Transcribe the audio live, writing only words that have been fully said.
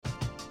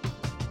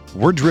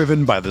We're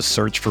driven by the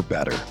search for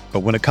better. But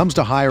when it comes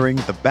to hiring,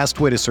 the best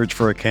way to search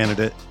for a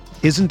candidate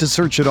isn't to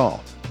search at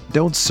all.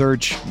 Don't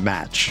search,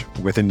 match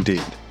with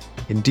Indeed.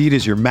 Indeed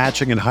is your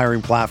matching and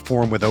hiring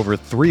platform with over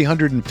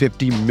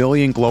 350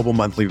 million global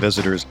monthly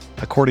visitors,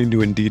 according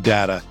to Indeed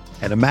data,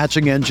 and a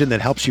matching engine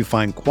that helps you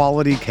find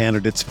quality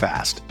candidates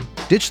fast.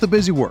 Ditch the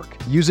busy work.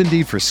 Use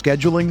Indeed for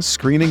scheduling,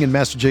 screening, and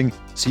messaging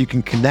so you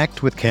can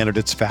connect with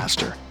candidates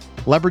faster.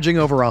 Leveraging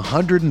over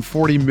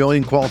 140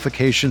 million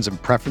qualifications and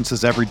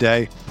preferences every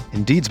day,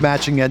 Indeed's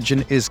matching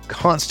engine is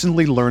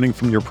constantly learning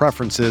from your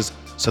preferences,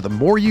 so the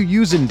more you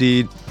use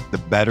Indeed, the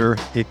better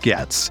it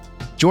gets.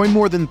 Join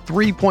more than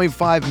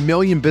 3.5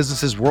 million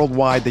businesses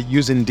worldwide that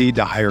use Indeed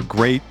to hire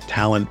great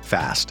talent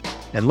fast.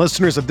 And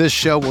listeners of this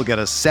show will get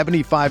a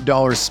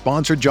 $75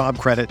 sponsored job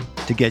credit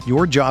to get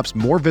your jobs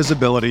more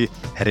visibility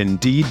at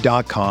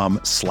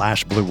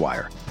Indeed.com/Blue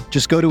Wire.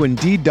 Just go to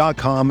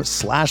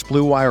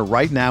Indeed.com/Blue Wire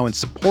right now and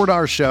support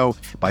our show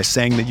by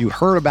saying that you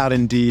heard about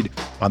Indeed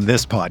on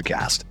this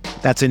podcast.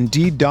 That's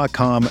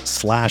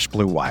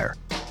Indeed.com/Blue Wire.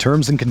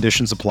 Terms and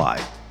conditions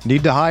apply.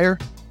 Need to hire?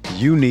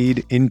 You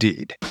need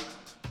Indeed.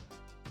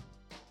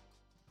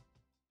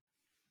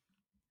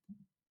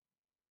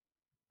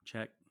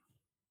 Check.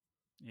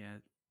 Yeah.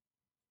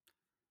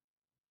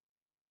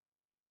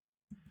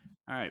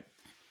 All right.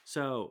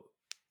 So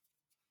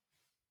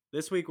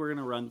this week we're going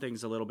to run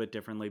things a little bit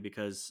differently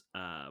because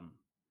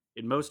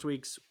in most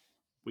weeks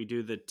we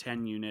do the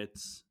 10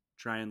 units,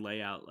 try and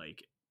lay out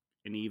like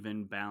an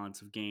even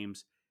balance of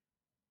games.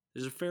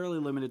 There's a fairly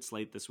limited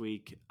slate this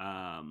week.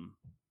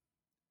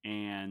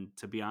 And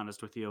to be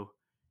honest with you,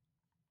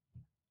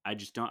 I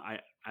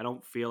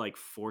don't feel like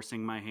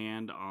forcing my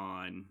hand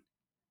on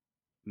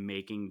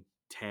making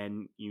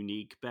 10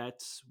 unique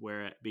bets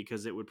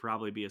because it would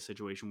probably be a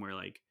situation where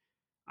like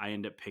I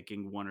end up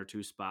picking one or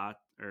two spot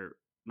or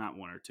not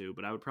one or two,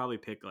 but I would probably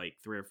pick like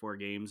 3 or 4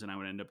 games and I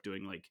would end up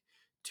doing like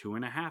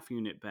 2.5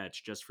 unit bets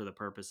just for the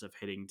purpose of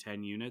hitting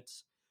 10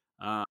 units.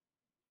 Uh,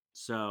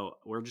 so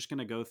we're just going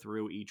to go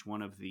through each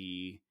one of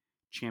the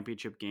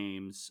championship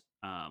games.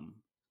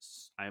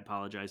 I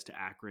apologize to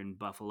Akron,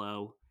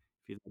 Buffalo.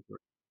 If you think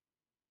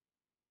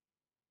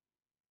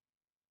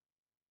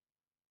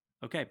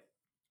okay,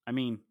 I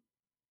mean,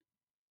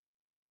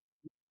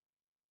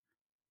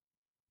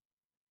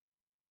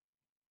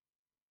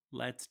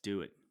 let's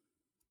do it.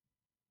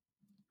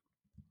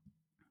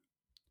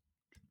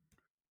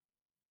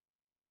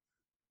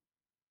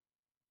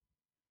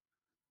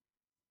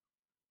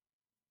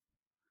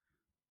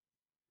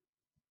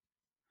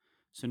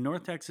 So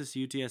North Texas,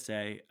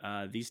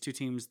 UTSA, these two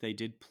teams they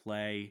did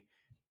play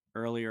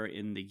earlier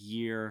in the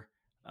year.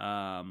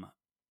 Um,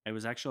 it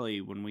was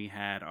actually when we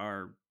had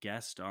our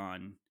guest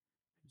on,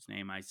 whose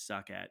name I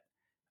suck at,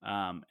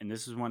 and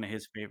this is one of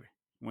his favorite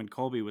when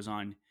Colby was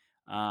on.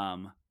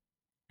 Um,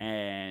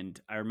 and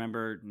I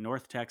remember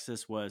North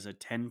Texas was a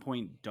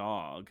 10-point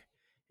dog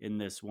in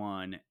this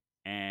one,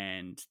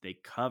 and they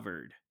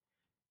covered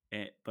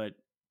it. But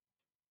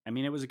I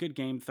mean, it was a good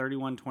game,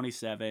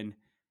 31-27.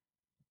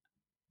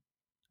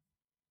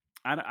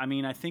 I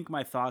mean, I think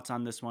my thoughts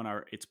on this one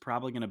are it's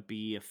probably going to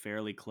be a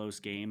fairly close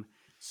game.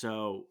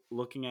 So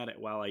looking at it,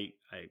 while I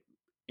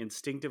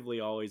instinctively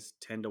always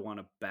tend to want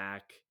to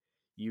back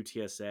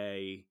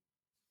UTSA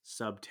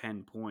sub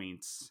 10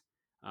 points,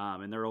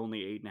 and they're only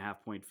 8.5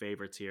 point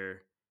favorites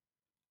here,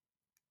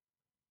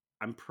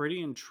 I'm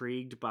pretty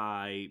intrigued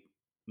by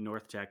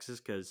North Texas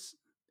because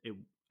it.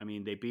 I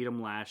mean, they beat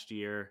them last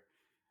year,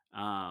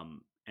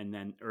 and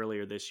then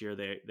earlier this year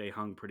they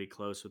hung pretty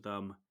close with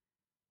them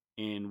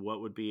in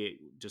what would be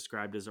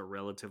described as a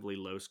relatively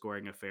low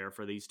scoring affair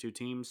for these two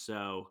teams.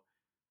 So,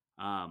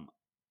 um,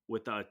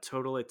 with a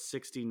total at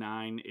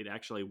 69, it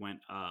actually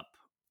went up.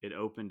 It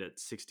opened at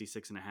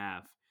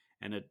 66.5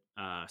 and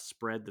a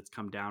spread that's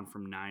come down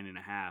from 9.5.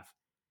 I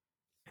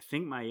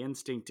think my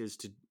instinct is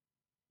to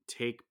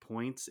take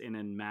points in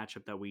a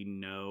matchup that we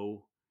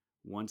know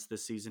once the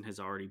season has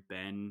already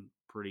been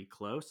pretty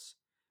close.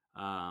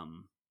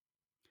 Um,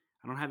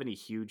 I don't have any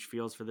huge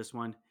feels for this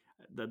one.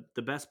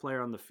 The best player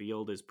on the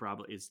field is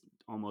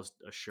almost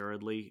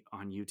assuredly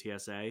on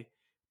UTSA,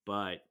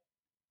 but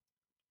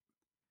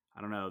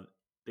I don't know.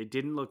 They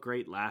didn't look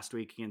great last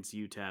week against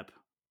UTEP,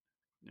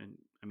 and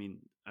I mean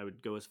I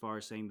would go as far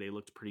as saying they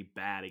looked pretty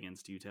bad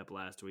against UTEP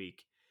last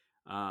week,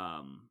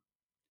 um,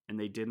 and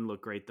they didn't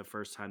look great the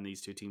first time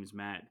these two teams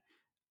met.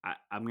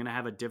 I'm gonna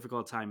have a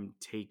difficult time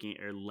taking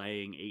or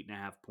laying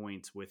 8.5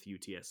 points with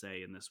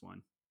UTSA in this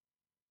one.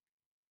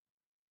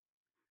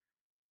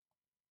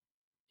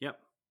 Yep.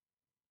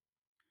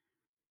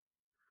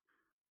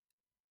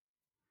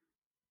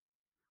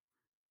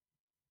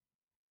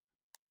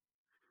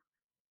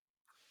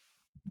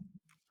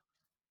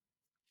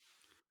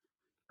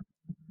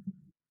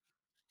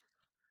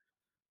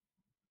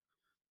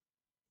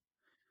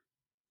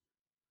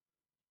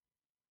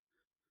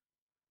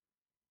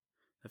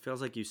 It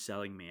feels like you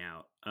selling me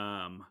out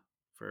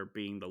for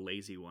being the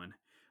lazy one.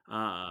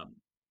 Um,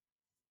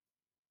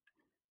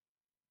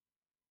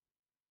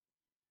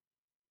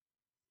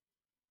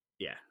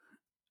 yeah.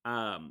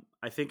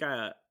 I think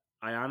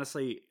I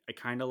honestly, I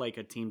kind of like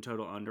a team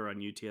total under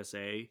on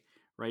UTSA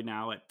right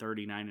now at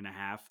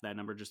 39.5. That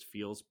number just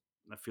feels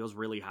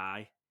really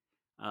high.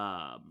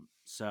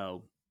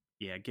 So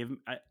yeah,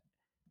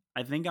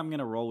 I think I'm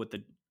gonna roll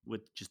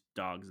with just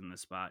dogs in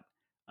this spot.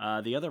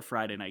 The other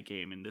Friday night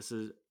game, and this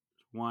is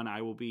one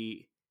I will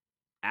be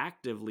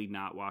actively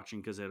not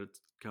watching because it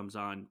comes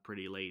on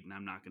pretty late, and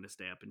I'm not gonna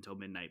stay up until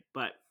midnight.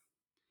 But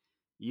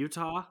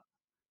Utah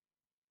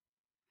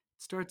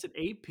starts at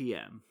 8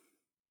 p.m.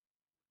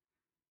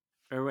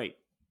 Or wait,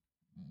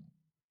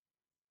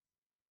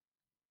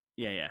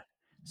 yeah.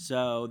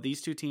 So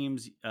these two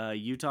teams,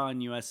 Utah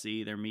and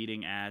USC, they're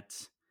meeting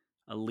at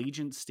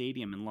Allegiant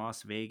Stadium in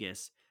Las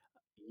Vegas.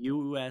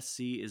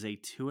 USC is a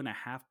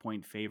 2.5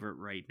 point favorite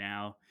right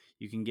now.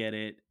 You can get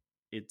it.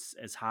 It's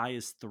as high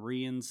as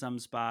 3 in some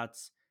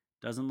spots.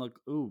 Doesn't look.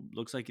 Ooh,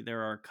 looks like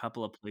there are a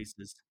couple of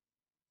places.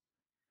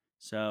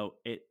 So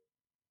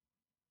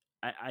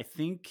I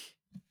think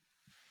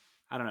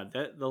I don't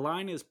know. The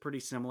line is pretty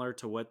similar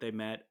to what they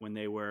met when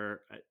they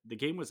were. The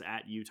game was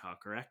at Utah,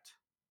 correct?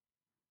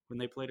 When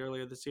they played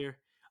earlier this year,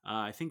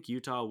 I think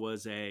Utah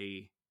was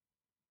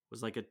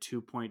like a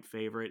 2 point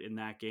favorite in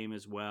that game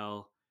as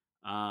well.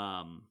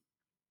 Um,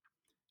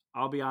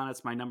 I'll be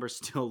honest, my numbers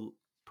still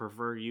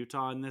prefer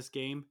Utah in this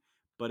game,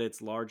 but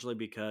it's largely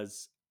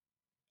because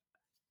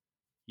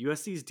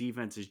USC's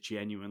defense is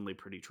genuinely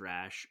pretty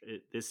trash.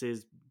 This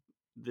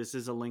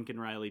is a Lincoln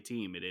Riley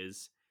team. It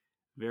is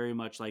very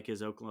much like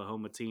his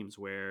Oklahoma teams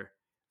where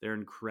they're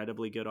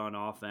incredibly good on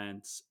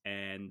offense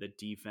and the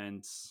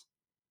defense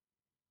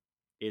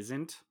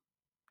isn't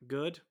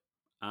good.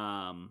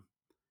 Um,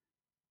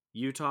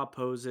 Utah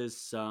poses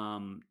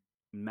some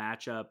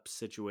matchup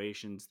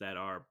situations that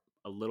are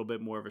a little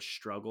bit more of a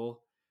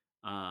struggle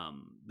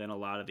than a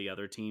lot of the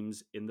other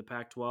teams in the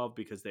Pac-12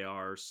 because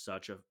they're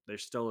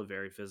still a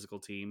very physical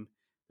team.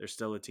 They're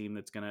still a team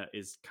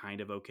is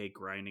kind of okay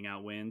grinding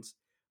out wins.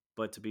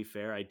 But to be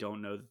fair, I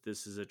don't know that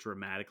this is a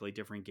dramatically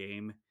different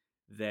game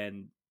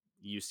than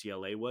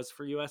UCLA was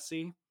for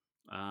USC.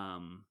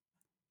 Um,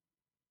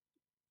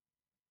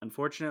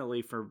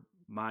 Unfortunately for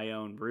my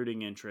own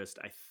rooting interest,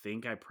 I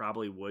think I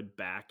probably would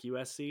back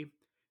USC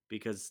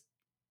because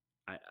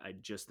I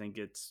just think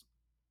it's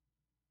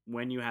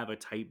when you have a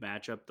tight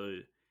matchup,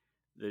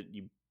 that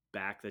you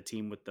back the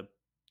team with the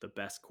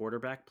best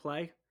quarterback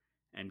play.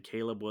 And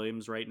Caleb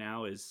Williams right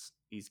now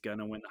he's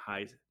gonna win the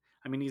Heis.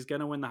 I mean, he's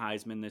gonna win the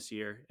Heisman this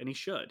year, and he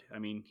should. I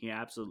mean, he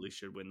absolutely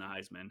should win the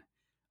Heisman.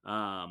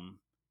 Um,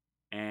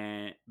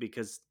 and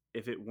because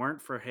if it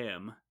weren't for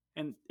him,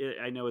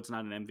 I know it's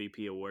not an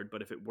MVP award,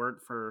 but if it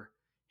weren't for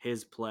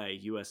his play,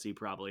 USC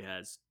probably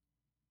has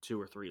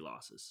 2 or 3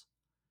 losses.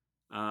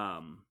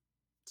 Um,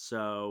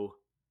 so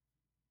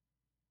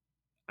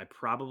I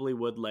probably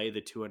would lay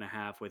the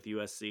 2.5 with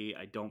USC.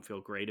 I don't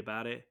feel great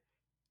about it,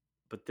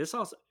 but this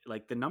also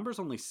like the number's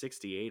only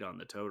 68 on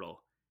the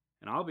total,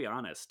 and I'll be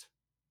honest,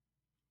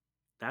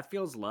 that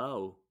feels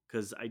low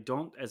because I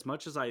don't as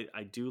much as I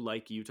do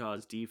like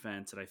Utah's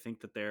defense, and I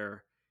think that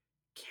they're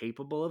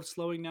capable of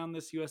slowing down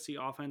this USC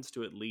offense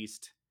to at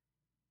least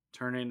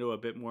turn into a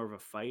bit more of a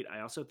fight.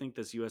 I also think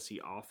this USC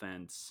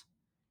offense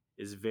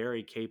is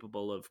very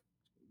capable of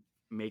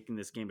making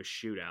this game a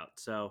shootout.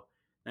 So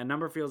that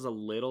number feels a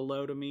little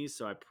low to me,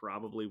 so I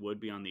probably would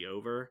be on the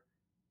over.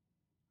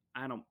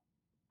 I don't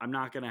I'm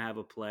not going to have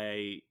a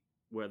play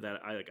where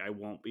that I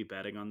won't be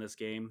betting on this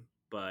game,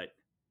 but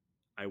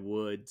I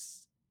would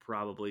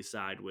probably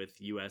side with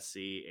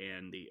USC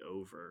and the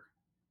over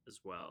as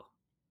well.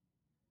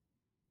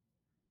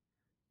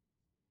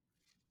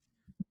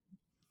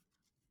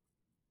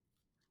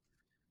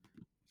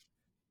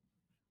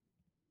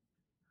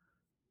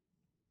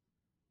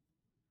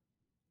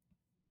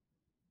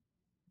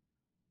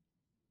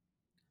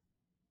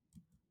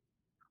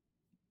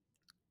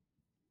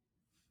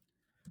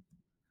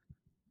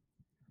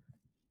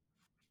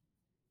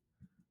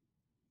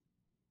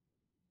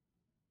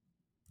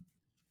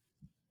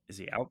 Is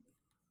he out?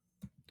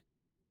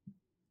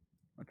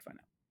 Let's find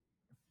out.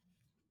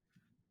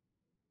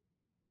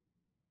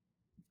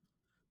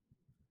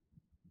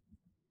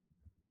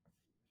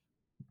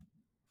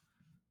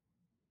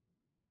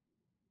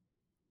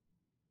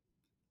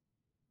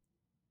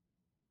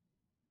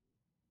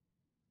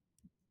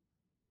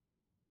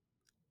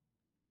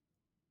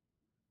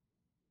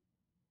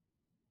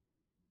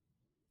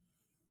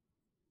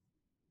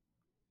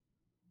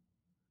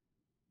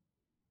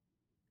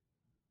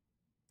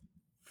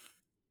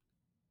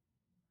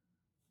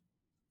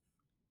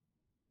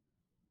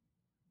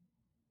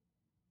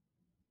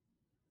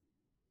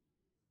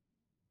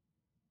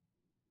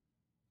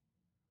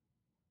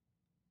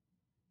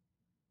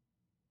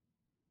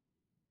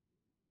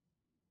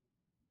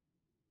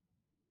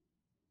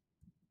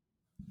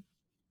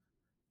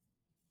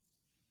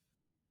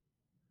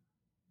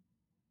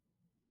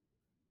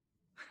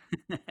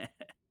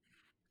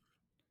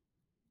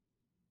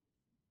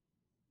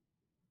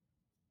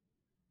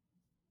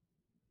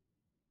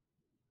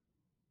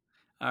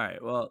 All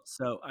right. Well,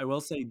 so I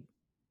will say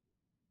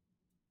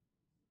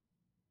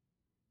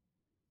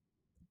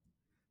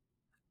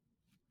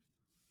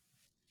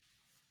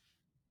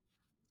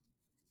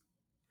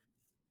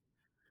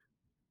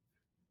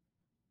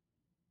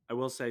I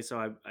will say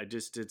so. I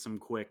just did some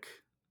quick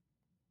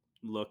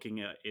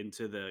looking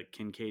into the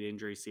Kincaid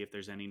injury, see if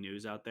there's any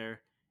news out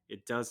there.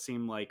 It does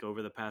seem like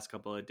over the past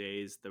couple of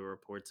days, the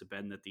reports have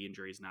been that the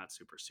injury is not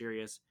super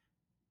serious.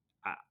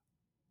 I,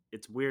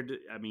 it's weird.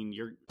 I mean,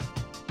 you're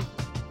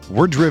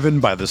We're driven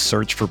by the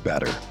search for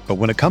better. But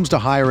when it comes to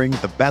hiring,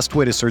 the best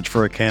way to search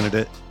for a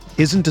candidate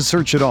isn't to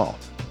search at all.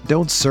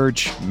 Don't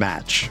search,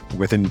 match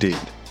with Indeed.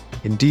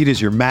 Indeed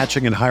is your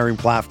matching and hiring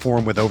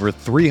platform with over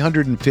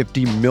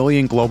 350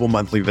 million global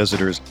monthly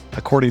visitors,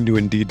 according to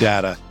Indeed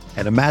data,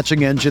 and a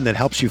matching engine that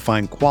helps you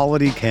find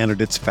quality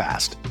candidates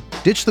fast.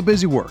 Ditch the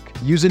busy work.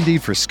 Use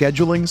Indeed for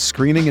scheduling,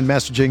 screening, and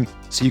messaging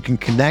so you can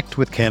connect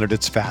with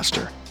candidates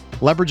faster.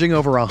 Leveraging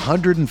over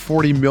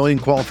 140 million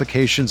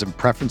qualifications and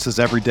preferences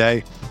every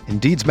day,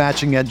 Indeed's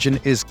matching engine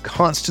is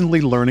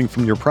constantly learning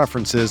from your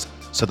preferences,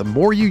 so the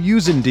more you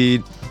use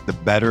Indeed, the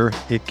better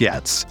it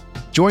gets.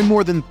 Join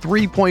more than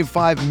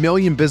 3.5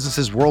 million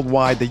businesses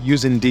worldwide that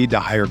use Indeed to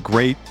hire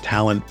great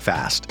talent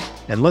fast.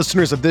 And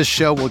listeners of this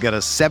show will get a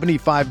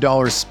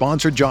 $75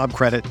 sponsored job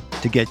credit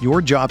to get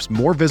your jobs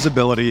more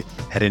visibility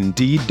at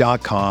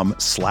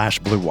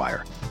Indeed.com/Blue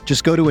Wire.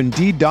 Just go to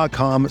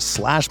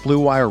Indeed.com/Blue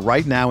Wire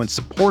right now and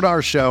support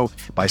our show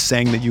by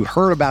saying that you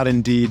heard about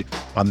Indeed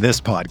on this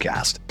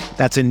podcast.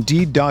 That's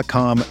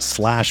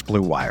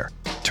Indeed.com/Blue Wire.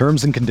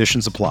 Terms and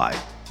conditions apply.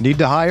 Need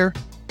to hire?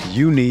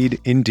 You need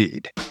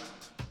Indeed.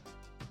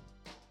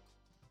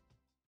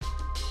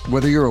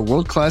 Whether you're a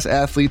world-class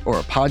athlete or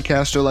a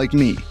podcaster like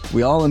me,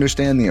 we all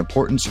understand the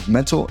importance of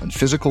mental and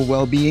physical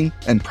well-being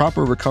and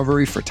proper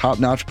recovery for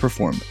top-notch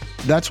performance.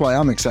 That's why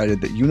I'm excited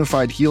that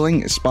Unified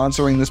Healing is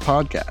sponsoring this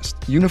podcast.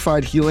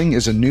 Unified Healing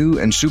is a new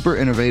and super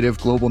innovative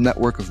global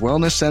network of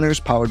wellness centers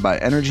powered by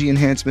Energy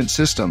Enhancement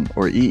System,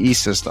 or EE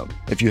System.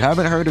 If you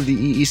haven't heard of the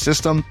EE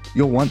System,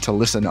 you'll want to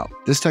listen up.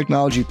 This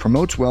technology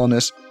promotes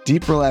wellness,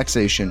 deep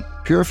relaxation,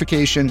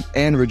 purification,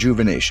 and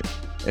rejuvenation.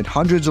 In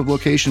hundreds of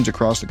locations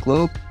across the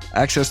globe,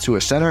 access to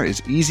a center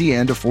is easy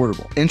and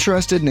affordable.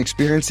 Interested in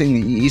experiencing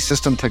the EE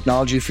System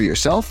technology for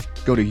yourself?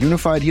 Go to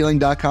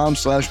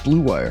unifiedhealing.com/Blue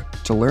Wire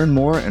to learn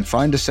more and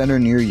find a center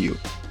near you.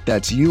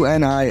 That's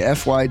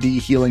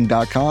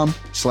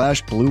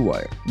UNIFYDhealing.com/Blue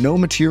Wire. No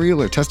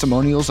material or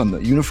testimonials on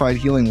the Unified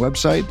Healing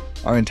website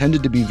are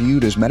intended to be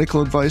viewed as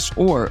medical advice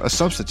or a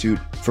substitute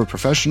for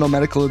professional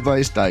medical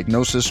advice,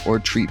 diagnosis, or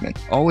treatment.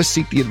 Always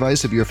seek the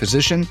advice of your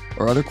physician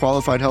or other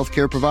qualified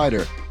healthcare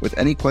provider with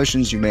any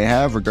questions you may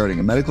have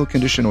regarding a medical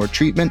condition or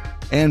treatment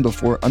and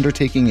before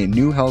undertaking a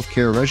new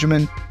healthcare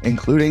regimen,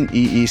 including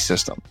EE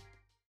System.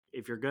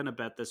 if you're gonna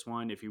bet this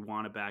one, if you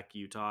want to back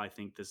Utah, I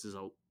think this is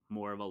a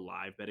more of a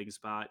live betting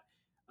spot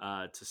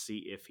to see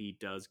if he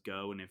does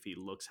go and if he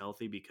looks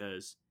healthy,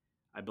 because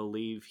I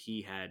believe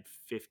he had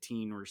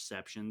 15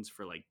 receptions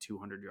for like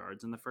 200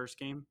 yards in the first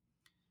game.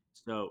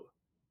 So,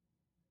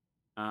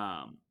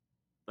 um,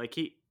 like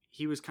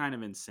he was kind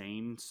of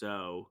insane.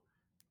 So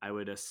I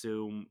would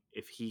assume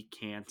if he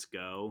can't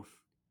go,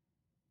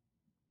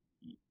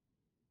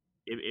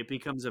 it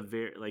becomes a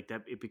very like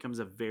that. It becomes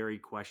a very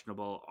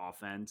questionable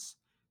offense.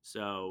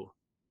 So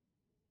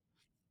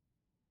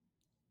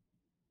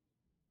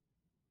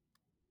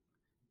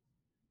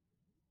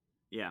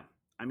yeah,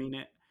 I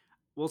mean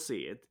we'll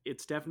see.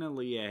 It's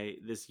definitely a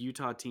this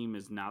Utah team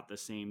is not the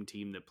same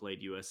team that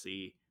played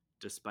USC,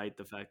 despite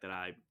the fact that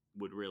I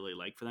would really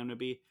like for them to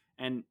be.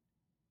 And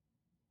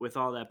with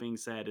all that being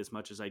said, as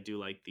much as I do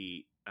like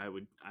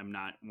I'm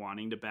not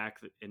wanting to back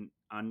an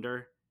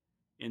under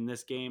in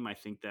this game. I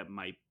think that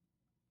might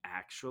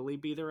actually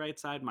be the right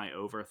side. My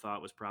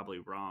overthought was probably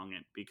wrong,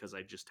 and because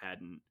I just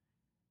hadn't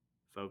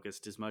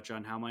focused as much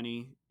on how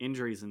many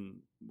injuries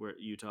and where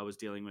Utah was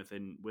dealing with,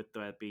 and with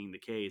that being the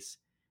case,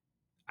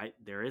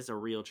 there is a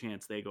real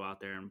chance they go out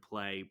there and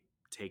play,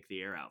 take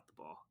the air out the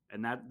ball,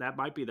 and that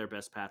might be their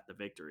best path to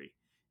victory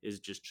is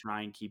just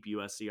try and keep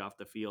USC off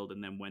the field,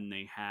 and then when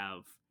they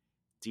have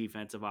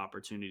defensive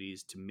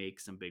opportunities to make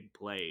some big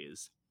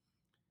plays.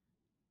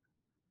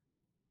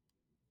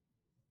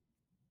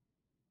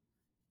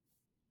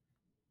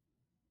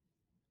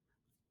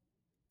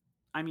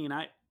 I mean,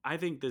 I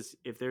think this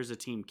if there's a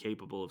team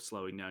capable of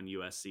slowing down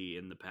USC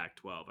in the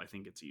Pac-12, I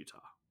think it's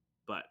Utah.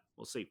 But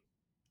we'll see.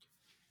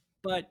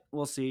 But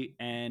we'll see.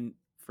 And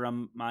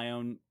from my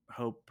own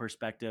hope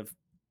perspective,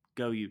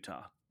 go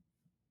Utah.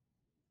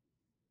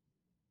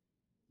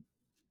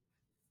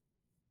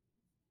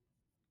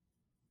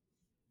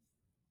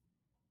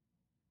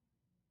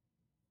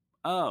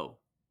 Oh,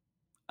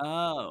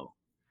 oh.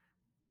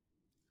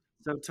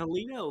 So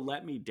Toledo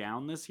let me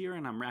down this year,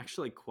 and I'm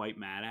actually quite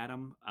mad at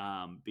them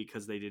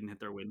because they didn't hit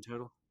their win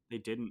total. They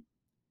didn't.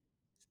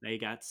 They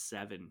got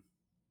 7.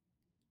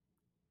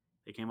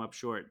 They came up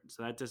short,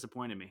 so that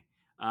disappointed me.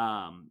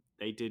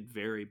 They did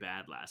very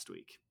bad last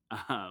week.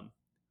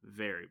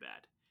 Very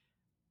bad.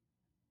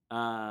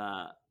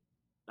 I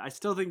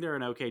still think they're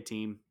an okay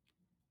team,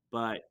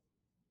 but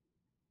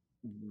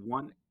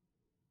one,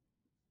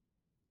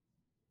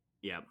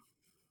 yeah,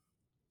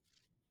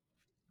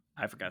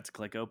 I forgot to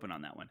click open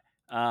on that one.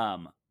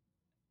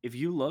 If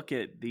you look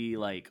at the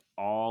like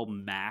all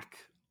MAC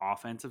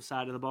offensive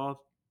side of the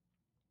ball,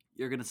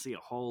 you're going to see a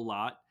whole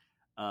lot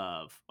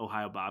of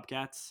Ohio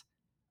Bobcats,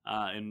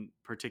 in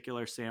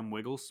particular Sam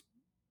Wiggles.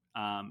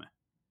 Um,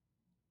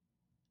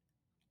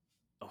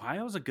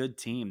 Ohio's a good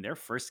team. They're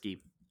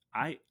frisky.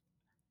 I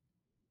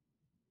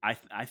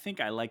I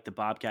think I like the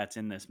Bobcats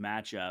in this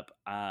matchup.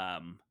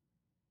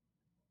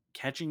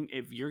 Catching,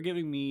 if you're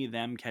giving me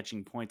them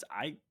catching points,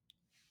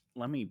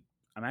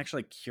 I'm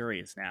actually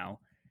curious now.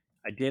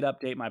 I did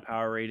update my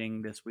power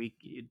rating this week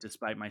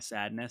despite my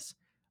sadness.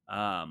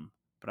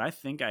 But I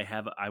think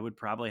I would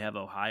probably have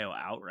Ohio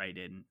outright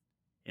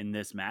in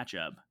this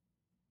matchup.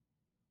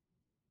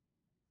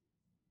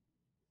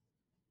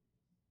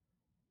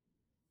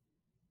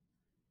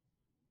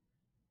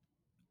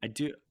 I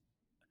do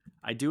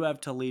I do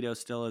have Toledo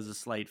still as a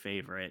slight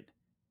favorite,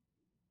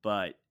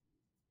 but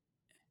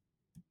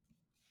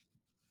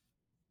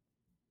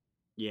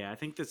yeah, I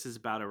think this is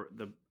about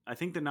the I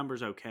think the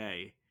number's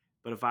okay.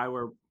 But if I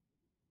were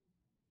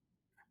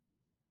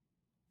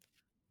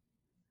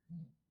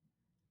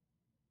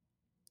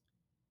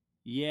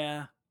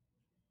yeah,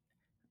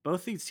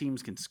 both these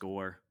teams can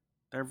score.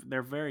 They're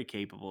very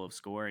capable of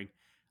scoring.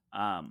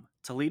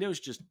 Toledo's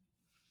just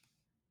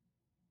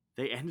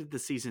they ended the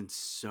season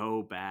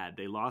so bad.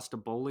 They lost to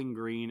Bowling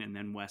Green and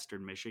then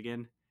Western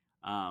Michigan.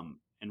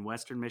 And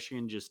Western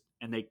Michigan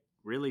and they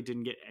really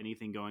didn't get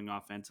anything going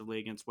offensively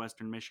against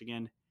Western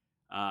Michigan.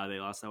 They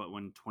lost that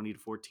one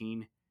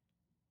 20-14.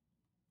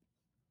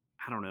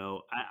 I don't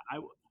know.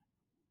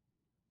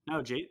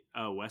 No,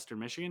 Western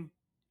Michigan.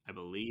 I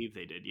believe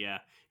they did. Yeah,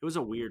 it was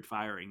a weird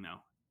firing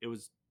though. It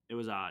was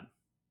odd.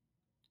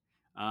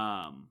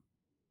 Um,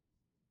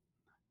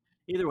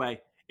 Either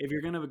way, if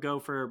you're gonna go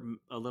for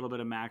a little bit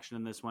of action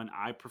in this one,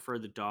 I prefer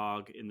the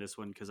dog in this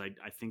one because I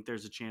think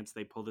there's a chance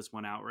they pull this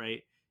one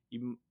outright.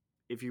 You,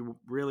 if you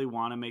really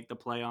want to make the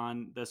play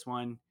on this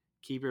one,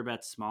 keep your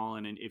bets small,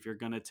 and if you're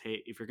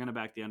gonna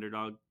back the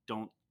underdog,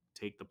 don't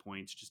take the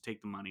points. Just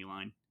take the money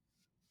line.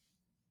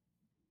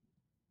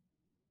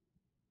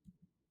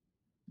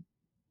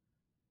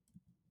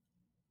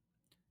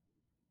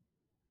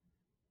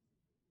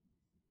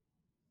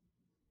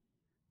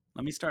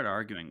 Let me start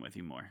arguing with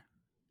you more.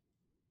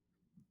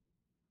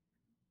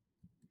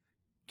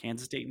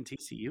 Kansas State and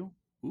TCU.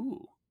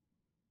 Ooh,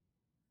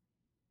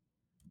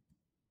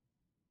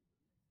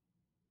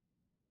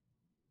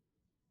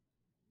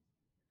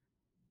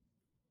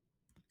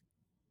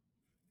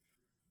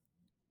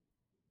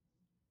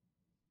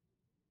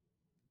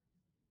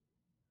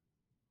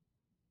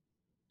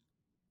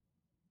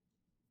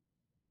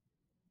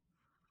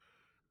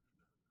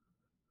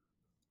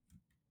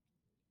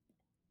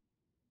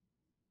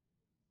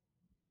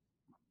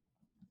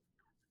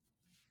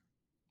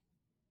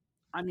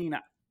 I mean,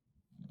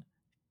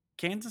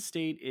 Kansas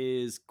State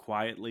is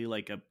quietly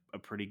like a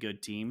pretty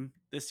good team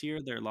this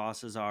year. Their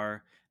losses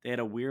are they had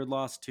a weird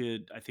loss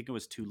to I think it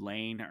was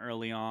Tulane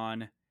early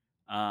on.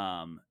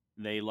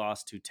 They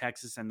lost to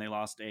Texas and they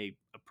lost a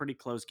pretty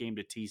close game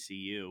to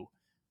TCU.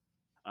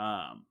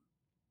 Um,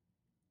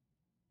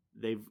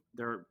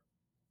 they're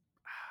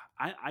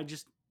I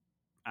just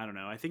I don't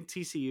know. I think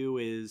TCU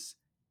is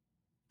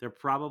they're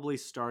probably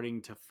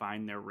starting to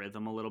find their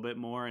rhythm a little bit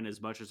more. And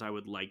as much as I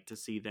would like to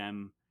see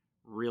them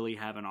really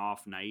have an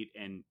off night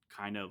and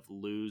kind of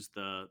lose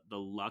the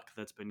luck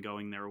that's been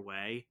going their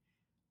way,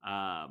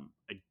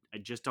 I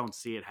just don't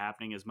see it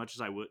happening. As much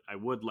as I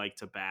would like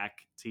to back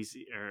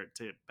TC or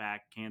to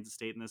back Kansas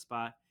State in this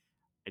spot,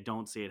 I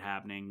don't see it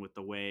happening with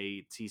the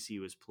way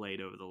TCU has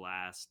played over the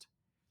last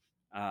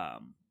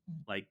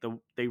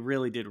they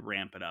really did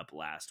ramp it up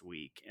last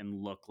week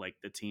and look like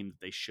the team that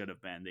they should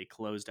have been. They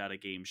closed out a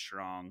game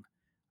strong,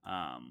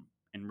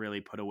 and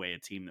really put away a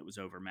team that was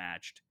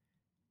overmatched.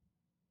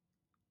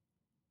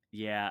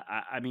 Yeah,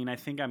 I mean, I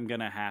think I'm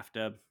gonna have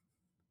to.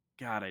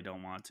 God, I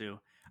don't want to.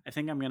 I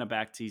think I'm gonna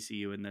back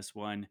TCU in this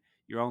one.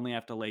 You only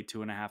have to lay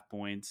 2.5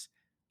 points.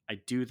 I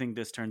do think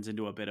this turns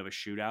into a bit of a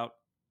shootout,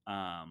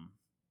 um,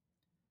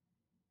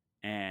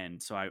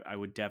 and so I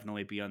would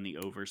definitely be on the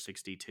over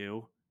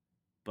 62.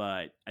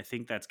 But I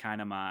think that's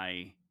kind of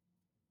my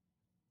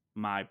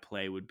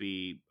play would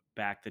be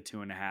back the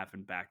 2.5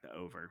 and back the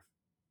over.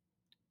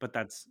 But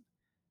that's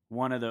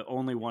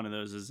only one of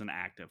those is an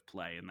active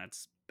play, and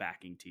that's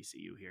backing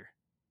TCU here.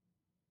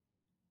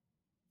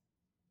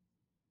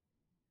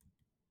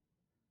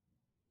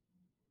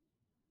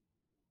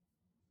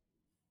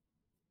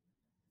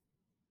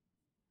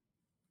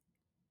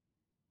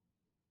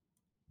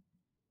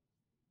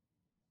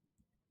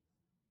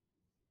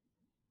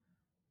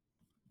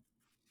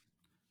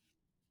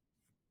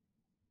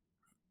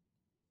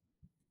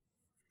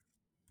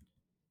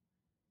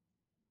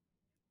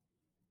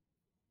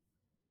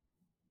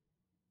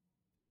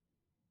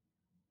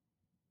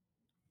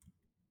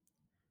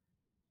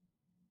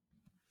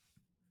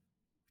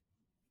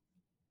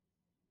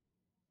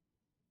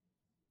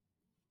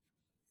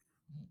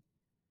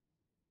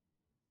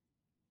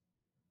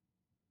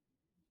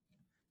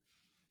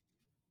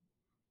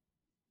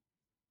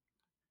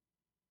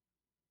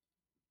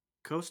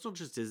 Coastal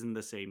just isn't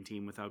the same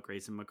team without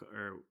Grayson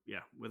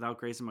without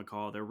Grayson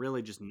McCall. They're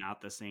really just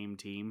not the same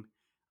team.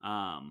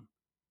 Um,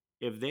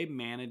 if they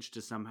manage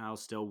to somehow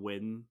still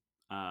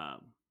uh,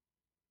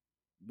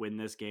 win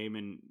this game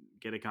and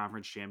get a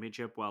conference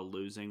championship while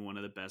losing one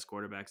of the best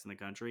quarterbacks in the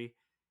country,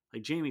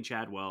 like Jamie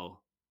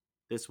Chadwell,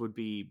 this would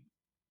be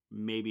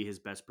maybe his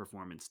best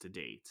performance to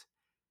date.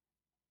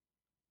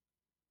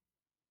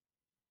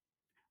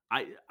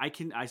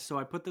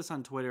 I put this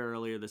on Twitter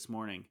earlier this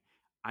morning.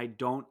 I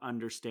don't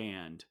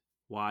understand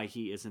why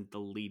he isn't the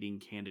leading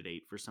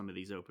candidate for some of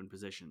these open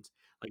positions.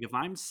 Like if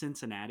I'm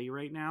Cincinnati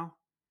right now,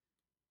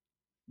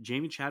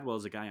 Jamie Chadwell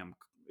is a guy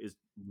is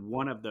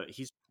one of the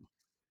he's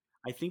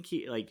I think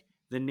he like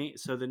the name.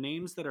 So the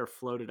names that are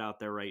floated out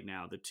there right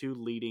now, the two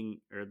leading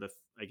or the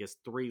I guess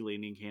three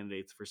leading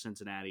candidates for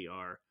Cincinnati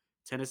are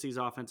Tennessee's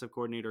offensive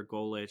coordinator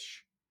Golich.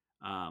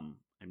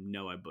 I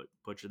know I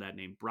butchered that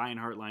name. Brian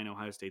Hartline,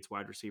 Ohio State's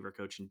wide receiver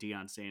coach, and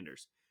Deion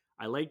Sanders.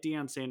 I like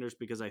Deion Sanders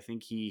because I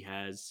think he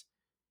has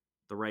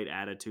the right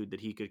attitude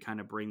that he could kind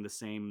of bring the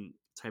same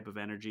type of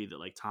energy that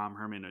like Tom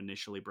Herman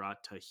initially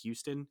brought to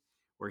Houston,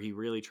 where he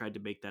really tried to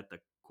make that the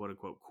quote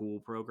unquote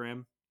cool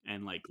program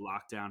and like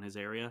lock down his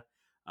area.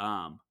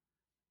 Um,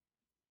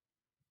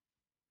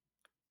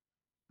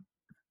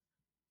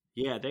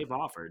 yeah, they've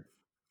offered.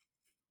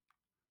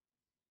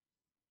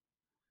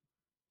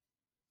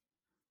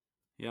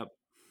 Yep.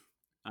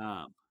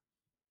 Um,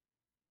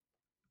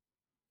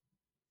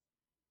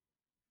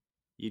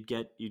 you'd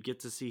get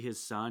to see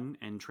his son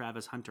and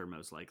Travis Hunter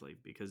most likely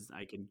because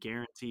I can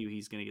guarantee you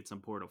he's going to get some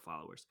portal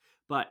followers.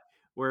 But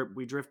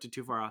we drifted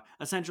too far off.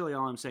 Essentially,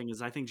 all I'm saying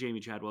is I think Jamie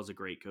Chadwell's a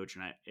great coach,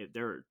 and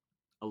there are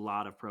a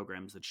lot of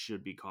programs that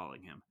should be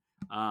calling him.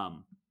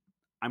 Um,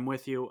 I'm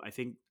with you. I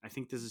think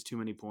this is too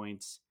many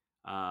points.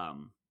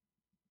 Um,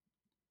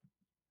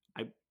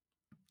 I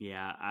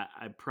yeah,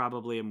 I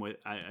probably am with.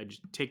 I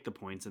just take the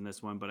points in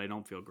this one, but I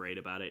don't feel great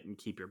about it, and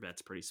keep your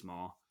bets pretty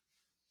small.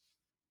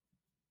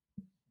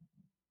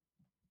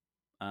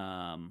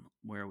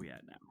 Where are we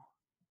at now?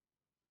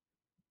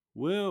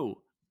 Woo.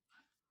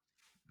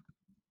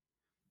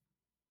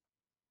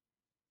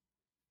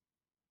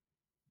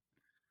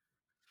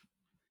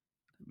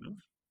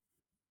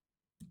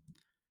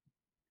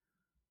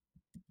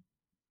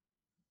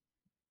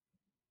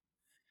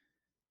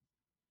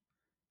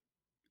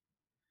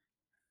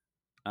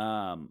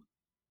 Um,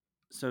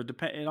 so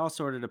it all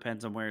sort of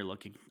depends on where you're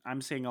looking.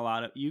 I'm seeing a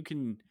lot of you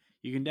can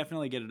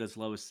definitely get it as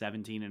low as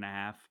 17 and a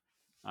half.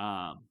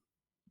 Um,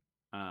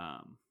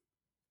 um,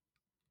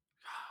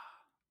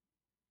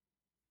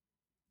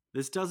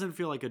 this doesn't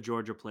feel like a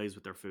Georgia plays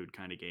with their food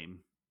kind of game.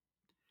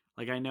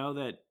 Like I know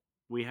that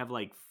we have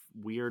like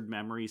weird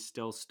memories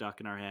still stuck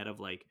in our head of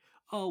like,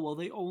 oh well,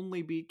 they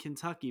only beat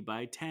Kentucky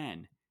by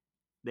 10.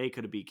 They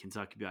could have beat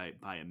Kentucky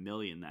by a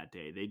million that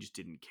day. They just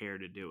didn't care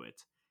to do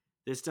it.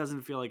 This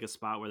doesn't feel like a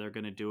spot where they're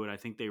going to do it. I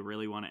think they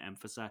really want to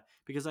emphasize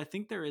because I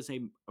think there is a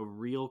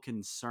real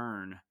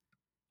concern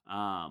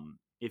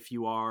if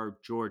you are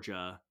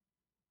Georgia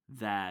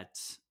that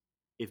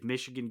if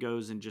Michigan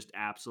goes and just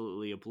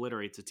absolutely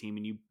obliterates a team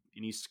and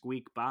you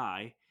squeak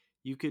by,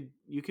 you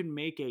can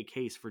make a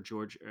case for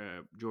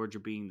Georgia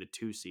being the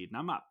 2 seed. And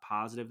I'm not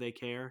positive they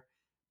care,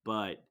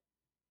 but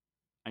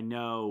I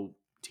know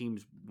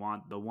teams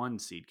want the 1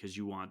 seed because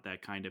you want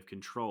that kind of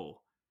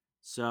control.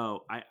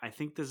 So I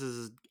think this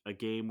is a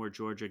game where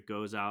Georgia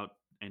goes out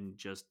and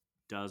just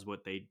does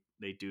what they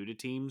do to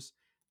teams.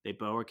 They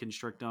boa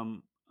constrict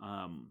them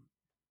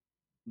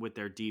with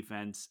their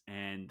defense,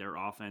 and their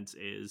offense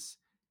is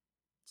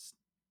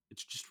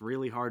it's just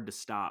really hard to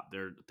stop.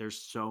 There's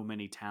so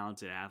many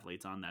talented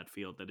athletes on that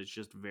field that it's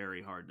just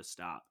very hard to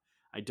stop.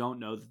 I don't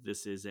know that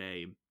this is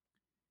a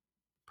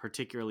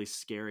particularly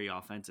scary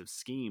offensive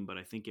scheme, but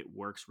I think it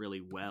works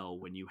really well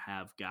when you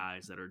have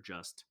guys that are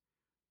just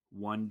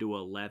 1 to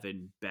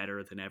 11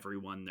 better than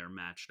everyone they're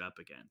matched up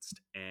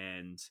against.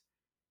 And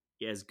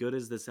as good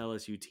as this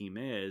LSU team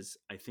is,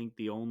 I think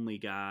the only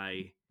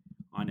guy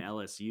on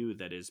LSU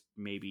that is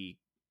maybe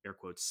air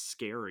quotes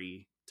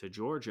scary to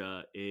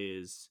Georgia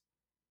is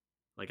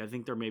like I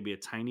think they're maybe a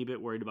tiny bit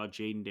worried about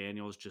Jaden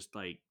Daniels just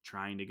like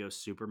trying to go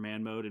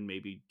Superman mode and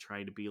maybe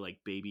trying to be like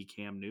baby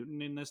Cam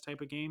Newton in this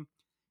type of game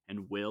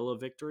and will a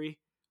victory.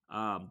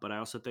 But I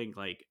also think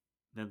like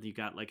then you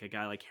got like a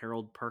guy like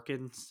Harold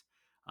Perkins,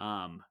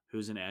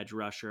 who's an edge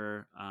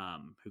rusher,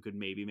 who could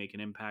maybe make an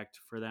impact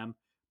for them.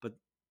 But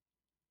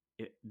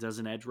does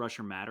an edge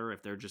rusher matter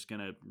if they're just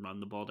going to run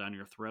the ball down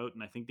your throat?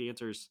 And I think the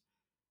answer is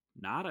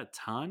not a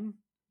ton.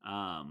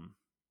 Um,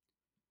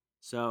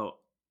 so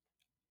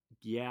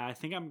yeah, I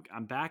think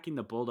I'm backing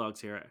the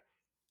Bulldogs here.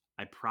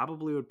 I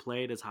probably would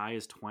play it as high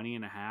as 20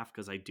 and a half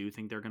because I do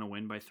think they're going to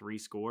win by 3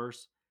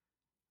 scores.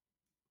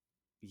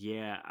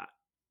 Yeah,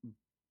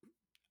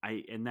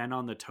 I and then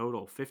on the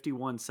total,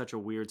 51 such a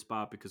weird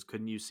spot because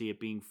couldn't you see it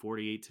being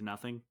 48 to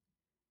nothing?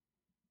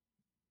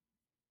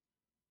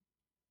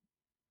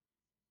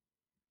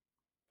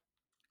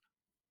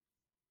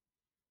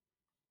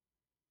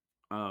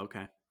 Oh,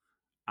 okay.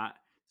 I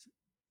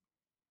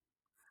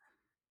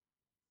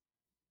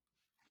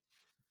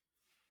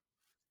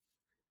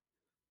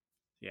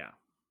Yeah.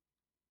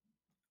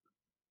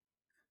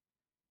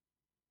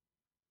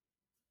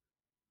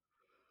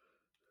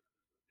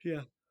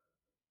 Yeah.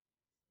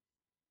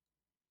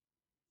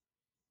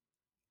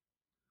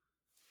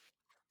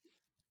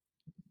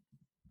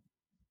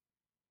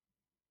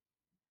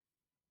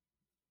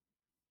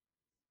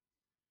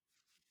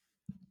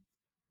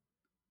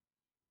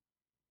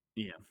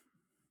 Yeah.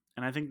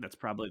 And I think that's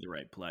probably the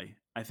right play.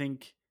 I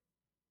think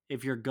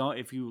if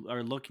you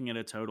are looking at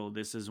a total,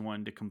 this is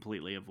one to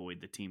completely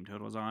avoid the team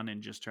totals on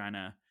and just trying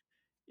to,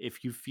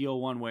 if you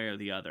feel one way or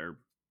the other,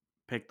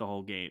 pick the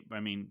whole game.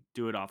 I mean,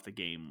 do it off the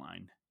game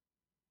line.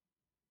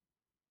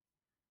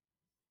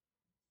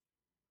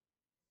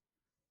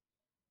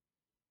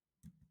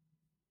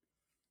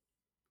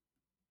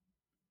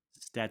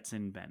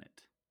 Stetson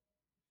Bennett.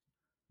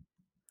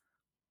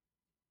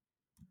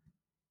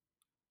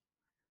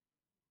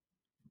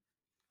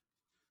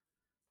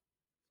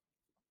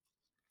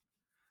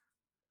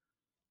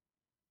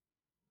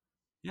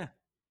 Yeah.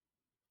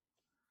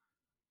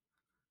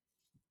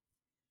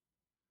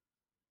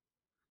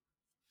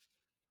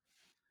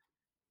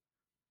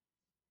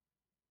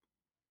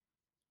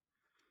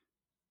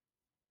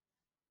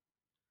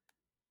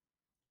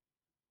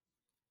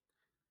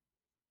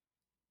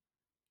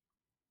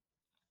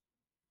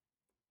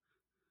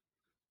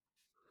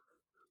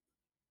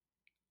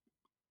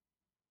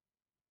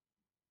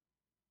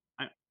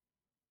 I,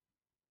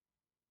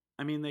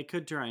 I mean, they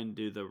could try and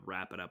do the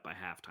wrap it up by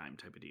halftime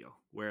type of deal,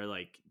 where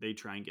like they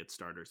try and get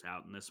starters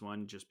out in this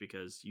one just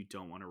because you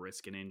don't want to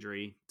risk an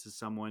injury to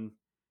someone.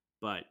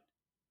 But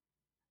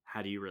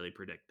how do you really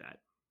predict that?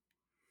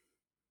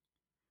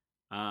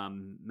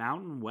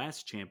 Mountain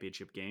West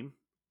Championship game.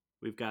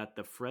 We've got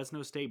the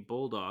Fresno State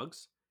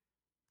Bulldogs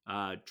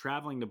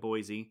traveling to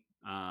Boise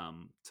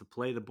to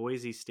play the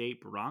Boise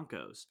State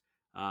Broncos.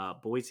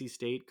 Boise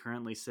State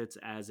currently sits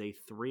as a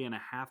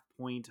 3.5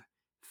 point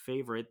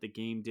favorite. The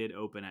game did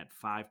open at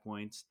 5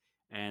 points,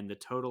 and the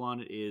total on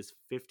it is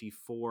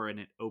 54, and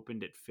it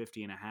opened at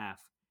 50 and a half.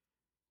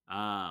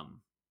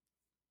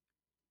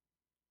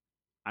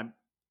 I'm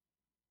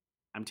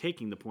I'm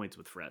taking the points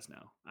with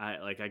Fresno.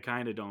 I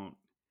kind of don't.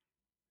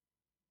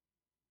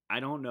 I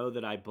don't know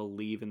that I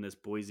believe in this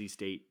Boise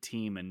State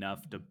team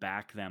enough to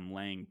back them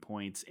laying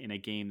points in a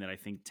game that I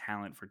think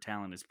talent for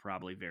talent is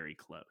probably very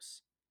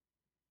close.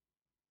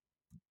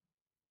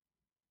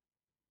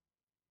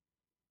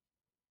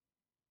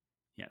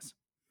 Yes.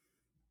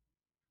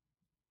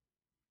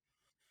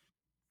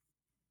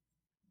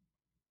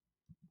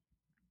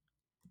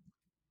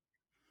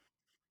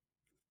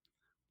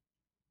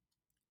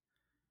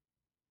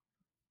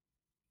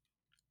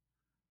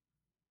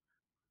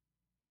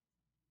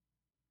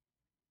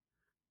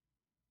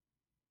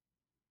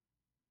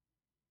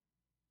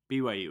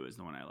 BYU is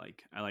the one I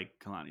like. I like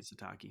Kalani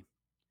Sataki.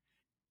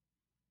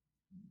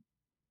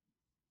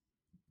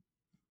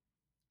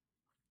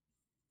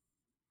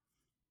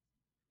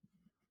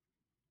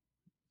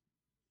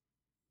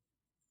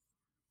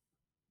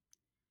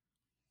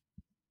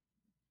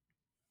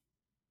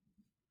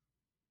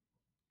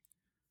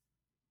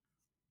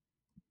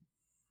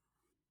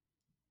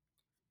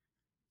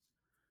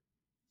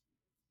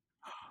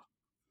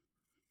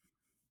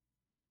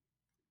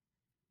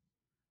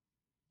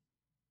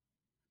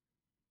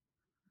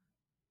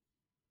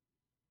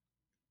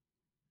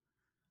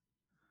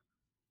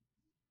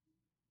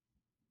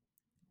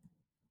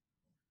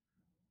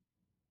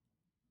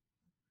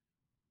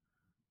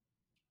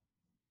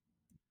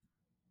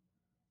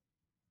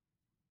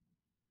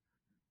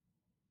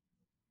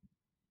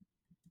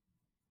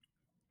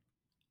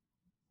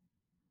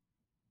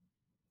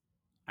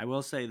 I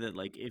will say that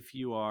like if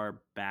you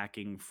are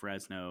backing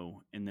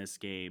Fresno in this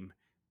game,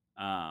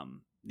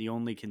 the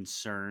only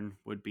concern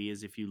would be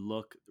is if you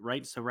look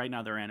right. So right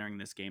now they're entering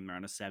this game. They're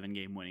on a 7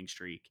 game winning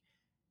streak.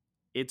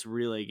 It's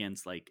really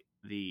against like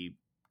the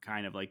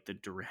kind of like the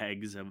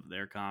dregs of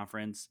their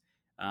conference.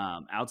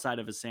 Outside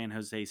of a San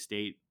Jose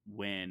State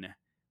win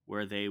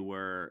where they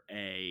were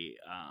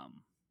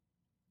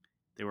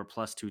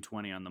plus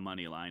 220 on the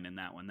money line in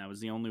that one. That was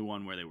the only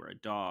one where they were a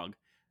dog.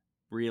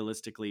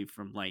 Realistically,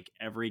 from like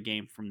every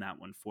game from that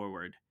one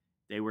forward,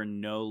 they were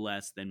no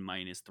less than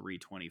minus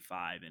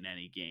 325 in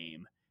any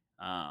game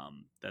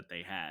that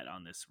they had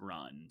on this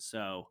run.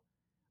 So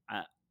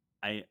I,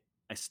 I,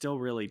 I still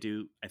really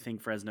do. I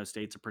think Fresno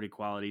State's a pretty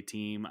quality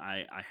team.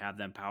 I have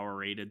them power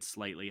rated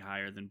slightly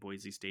higher than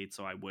Boise State,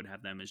 so I would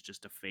have them as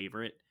just a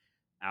favorite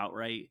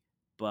outright.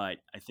 But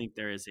I think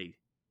there is a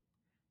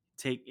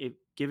take it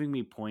giving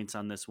me points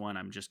on this one.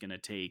 I'm just going to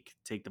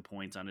take the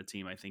points on a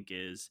team I think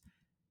is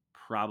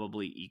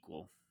probably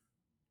equal.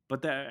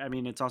 But that, I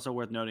mean, it's also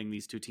worth noting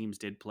these two teams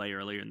did play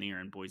earlier in the year,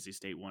 and Boise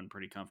State won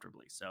pretty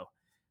comfortably. So,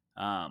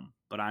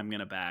 but I'm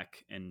gonna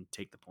back and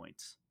take the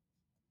points.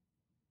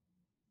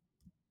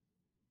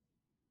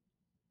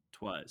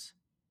 Twas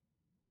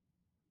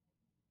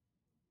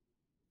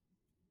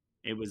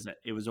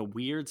it was a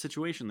weird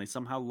situation. They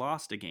somehow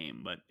lost a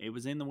game, but it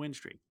was in the win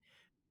streak.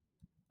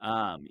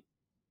 Um,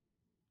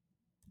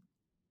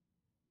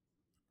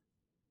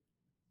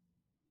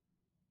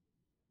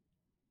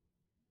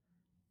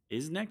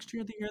 Is next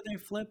year the year they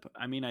flip?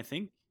 I mean, I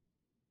think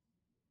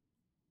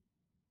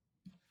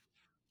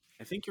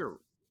you're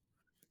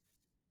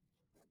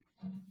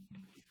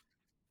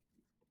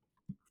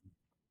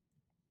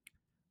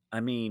I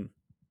mean,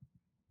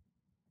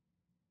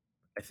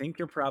 I think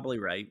you're probably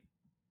right,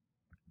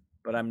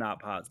 but I'm not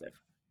positive.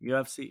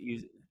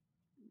 UFC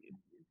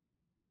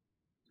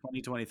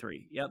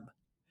 2023. Yep.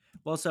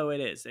 Well, so it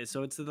is.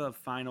 So it's the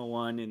final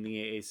one in the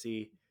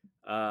AAC.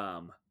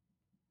 Um,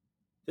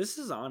 this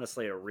is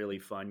honestly a really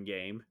fun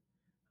game.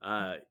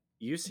 Uh,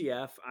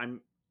 UCF,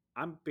 I'm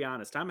be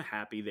honest, I'm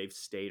happy they've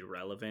stayed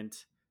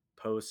relevant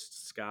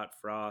post Scott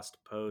Frost,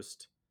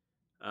 post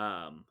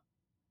um,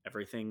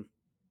 everything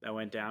that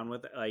went down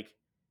with it. Like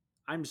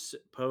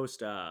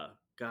post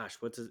gosh,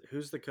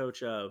 who's the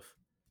coach of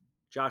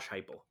Josh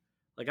Heupel?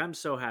 Like I'm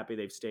so happy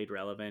they've stayed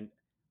relevant.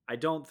 I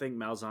don't think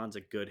Malzahn's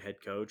a good head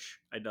coach.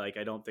 I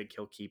don't think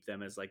he'll keep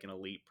them as like an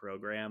elite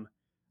program.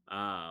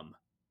 Um,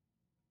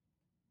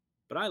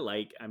 but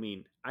I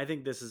mean, I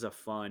think this is a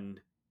fun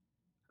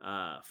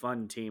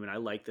team, and I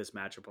like this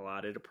matchup a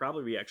lot. It'll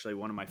probably be actually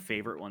one of my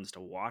favorite ones to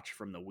watch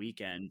from the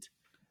weekend.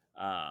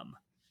 Um,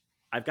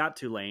 I've got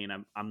Tulane.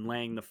 I'm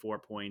laying the 4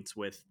 points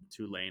with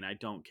Tulane. I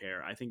don't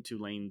care. I think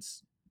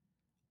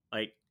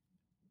like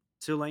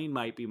Tulane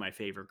might be my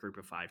favorite group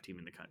of five team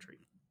in the country.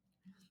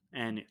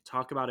 And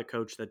talk about a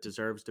coach that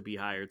deserves to be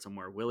hired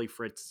somewhere. Willie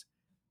Fritz,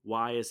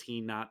 why is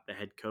he not the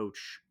head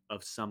coach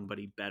of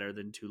somebody better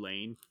than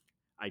Tulane?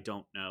 I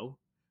don't know.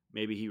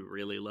 Maybe he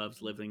really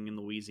loves living in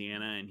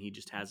Louisiana and he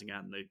just hasn't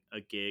gotten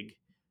a gig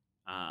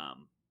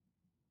um,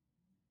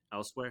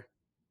 elsewhere.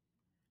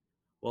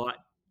 Well,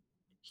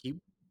 he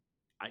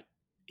I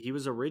he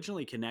was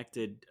originally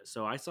connected,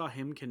 so I saw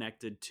him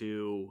connected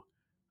to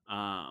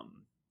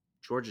um,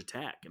 Georgia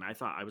Tech, and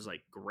I was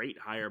like, great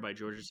hire by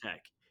Georgia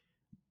Tech.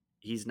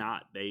 He's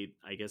not.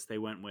 I guess they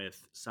went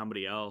with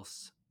somebody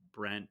else,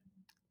 Brent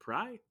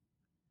Pry.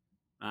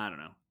 I don't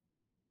know.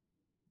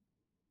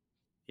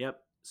 Yep.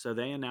 So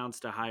they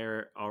announced a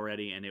hire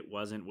already, and it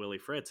wasn't Willie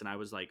Fritz, and I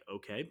was like,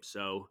 okay,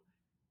 so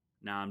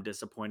now I'm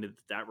disappointed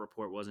that that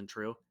report wasn't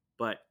true.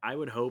 But I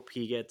would hope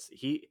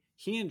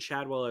he and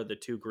Chadwell are the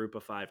two group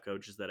of five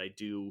coaches that I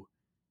do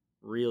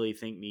really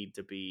think need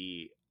to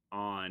be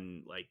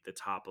on like the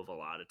top of a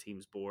lot of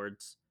teams'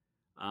 boards.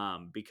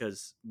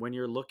 Because when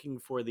you're looking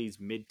for these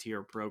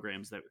mid-tier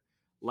programs that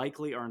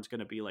likely aren't going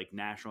to be like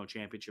national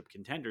championship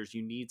contenders,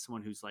 you need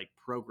someone who's like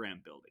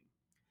program building.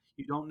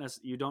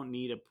 You don't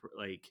need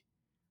like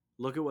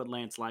look at what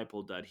Lance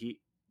Leipold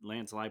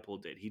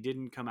did. He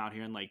didn't come out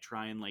here and like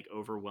try and like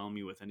overwhelm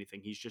you with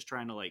anything. He's just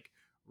trying to like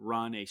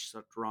run a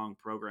strong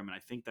program, and I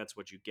think that's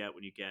what you get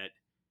when you get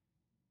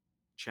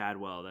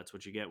Chadwell. That's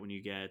what you get when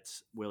you get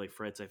Willie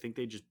Fritz. I think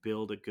they just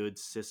build a good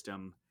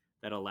system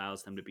that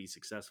allows them to be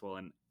successful,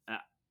 and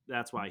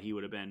that's why he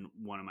would have been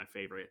one of my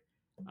favorite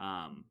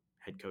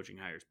head coaching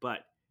hires.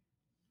 But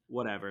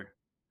whatever.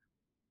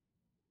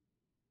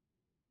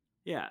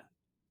 Yeah,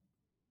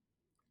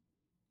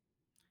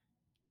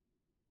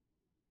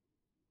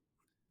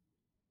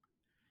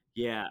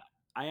 yeah.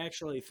 I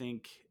actually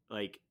think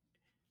like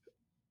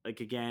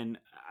again,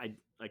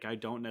 I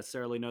don't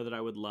necessarily know that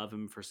I would love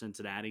him for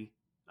Cincinnati,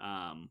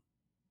 um,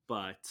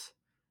 but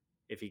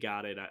if he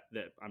got it,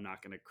 I'm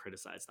not going to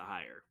criticize the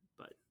hire,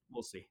 but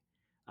we'll see.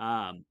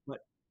 But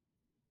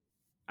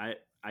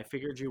I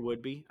figured you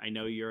would be. I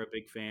know you're a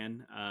big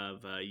fan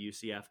of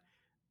UCF.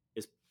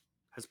 Is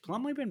has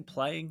Plumlee been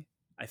playing?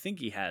 I think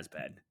he has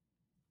been.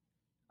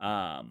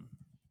 Um,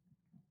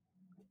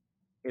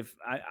 if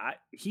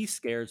he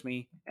scares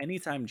me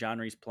anytime John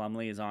Reese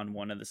Plumlee is on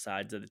one of the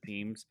sides of the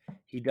teams.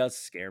 He does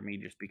scare me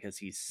just because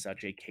he's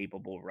such a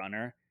capable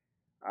runner.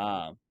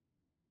 Um,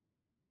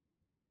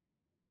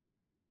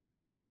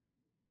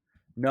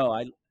 no,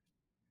 I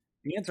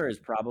the answer is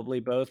probably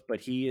both,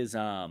 but he is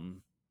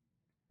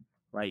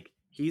like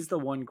he's the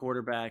one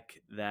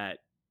quarterback that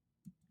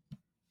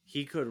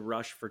he could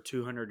rush for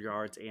 200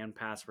 yards and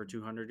pass for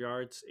 200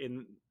 yards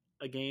in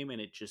a game,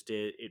 and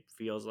it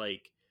feels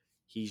like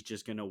he's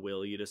just going to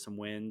will you to some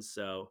wins.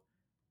 So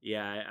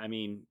yeah, I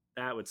mean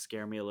that would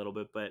scare me a little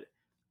bit, but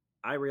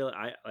I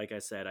like I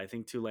said, I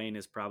think Tulane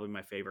is probably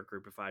my favorite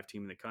group of five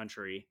team in the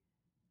country,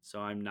 so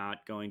I'm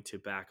not going to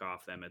back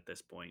off them at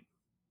this point.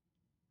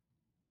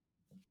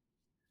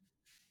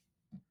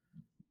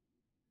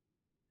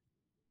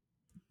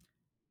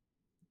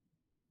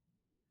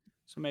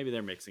 So maybe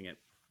they're mixing it.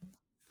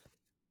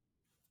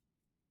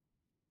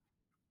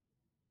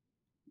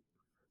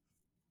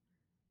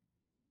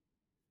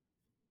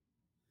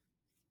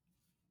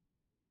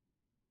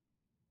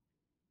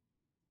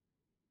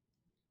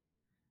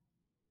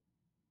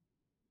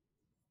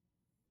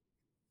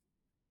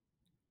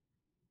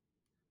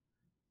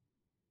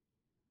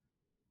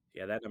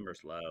 Yeah, that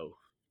number's low.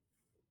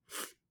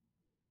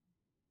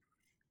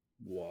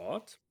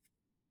 What?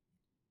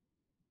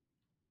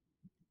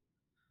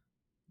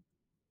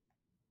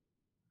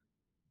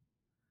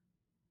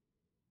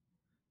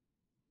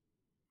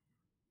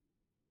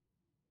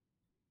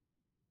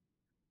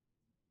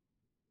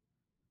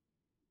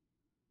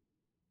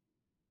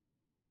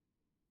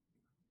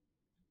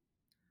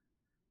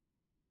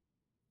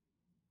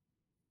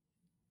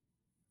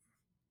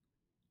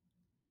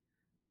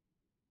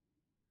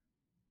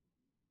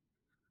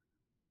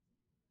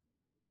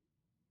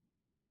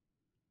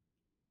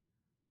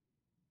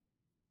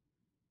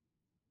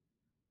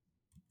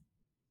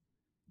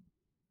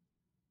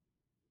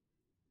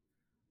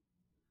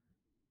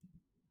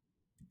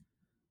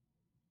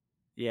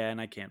 Yeah,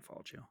 and I can't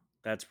fault you.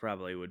 That's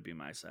probably would be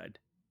my side.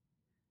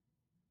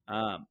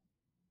 Um,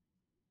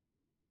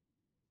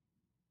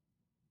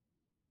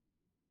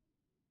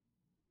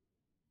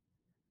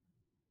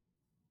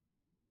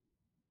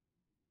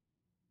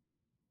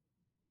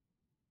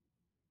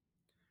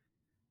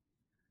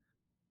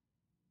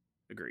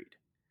 Agreed.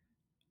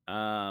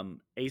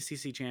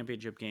 ACC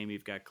championship game.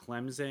 You've got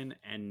Clemson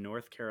and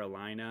North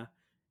Carolina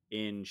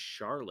in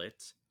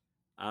Charlotte.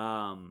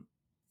 Um,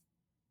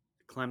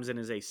 Clemson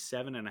is a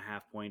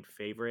 7.5 point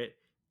favorite.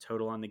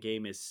 Total on the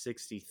game is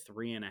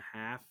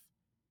 63.5.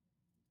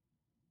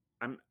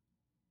 I'm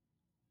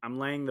I'm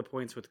laying the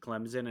points with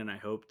Clemson, and I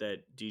hope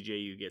that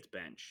DJU gets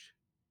benched.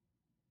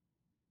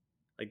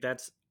 Like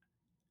that's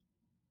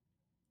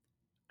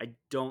I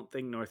don't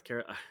think North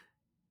Carolina.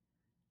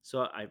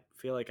 So I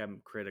feel like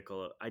I'm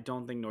critical. I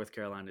don't think North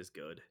Carolina is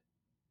good.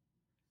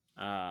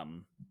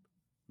 Um,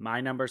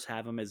 my numbers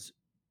have them as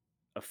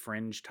a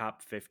fringe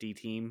top 50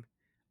 team.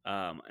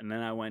 And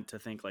then I went to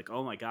think like,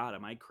 oh my God,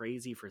 am I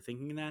crazy for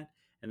thinking that?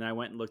 And then I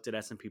went and looked at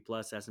S&P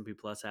Plus. S&P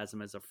Plus has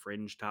them as a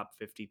fringe top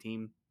 50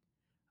 team.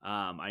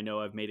 I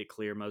know I've made it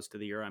clear most of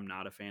the year I'm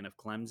not a fan of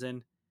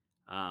Clemson.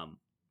 Um,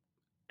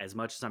 as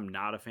much as I'm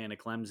not a fan of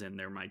Clemson,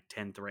 they're my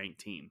 10th ranked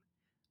team.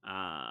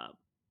 Uh,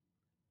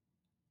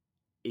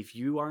 if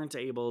you aren't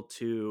able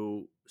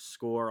to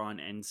score on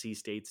NC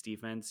State's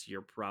defense,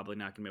 you're probably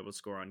not going to be able to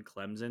score on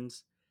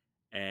Clemson's.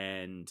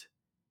 And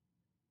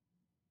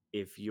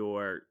if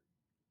you're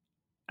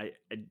I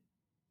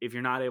if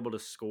you're not able to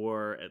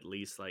score at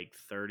least like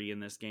 30 in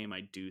this game,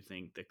 I do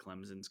think that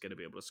Clemson's going to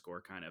be able to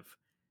score kind of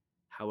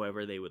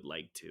however they would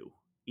like to.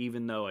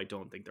 Even though I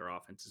don't think their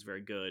offense is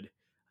very good,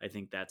 I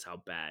think that's how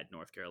bad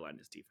North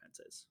Carolina's defense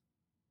is.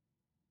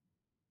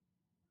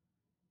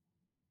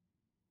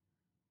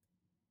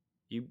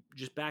 You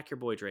just back your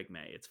boy Drake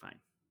May. It's fine.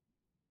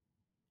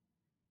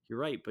 You're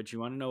right, but you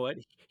want to know what?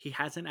 He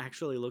hasn't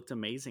actually looked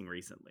amazing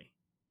recently.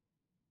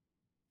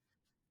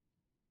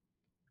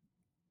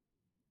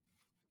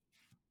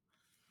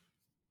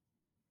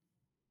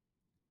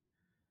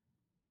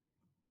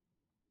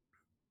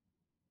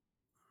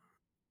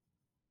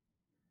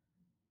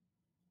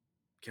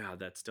 God,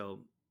 that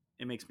still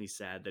it makes me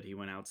sad that he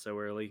went out so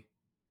early.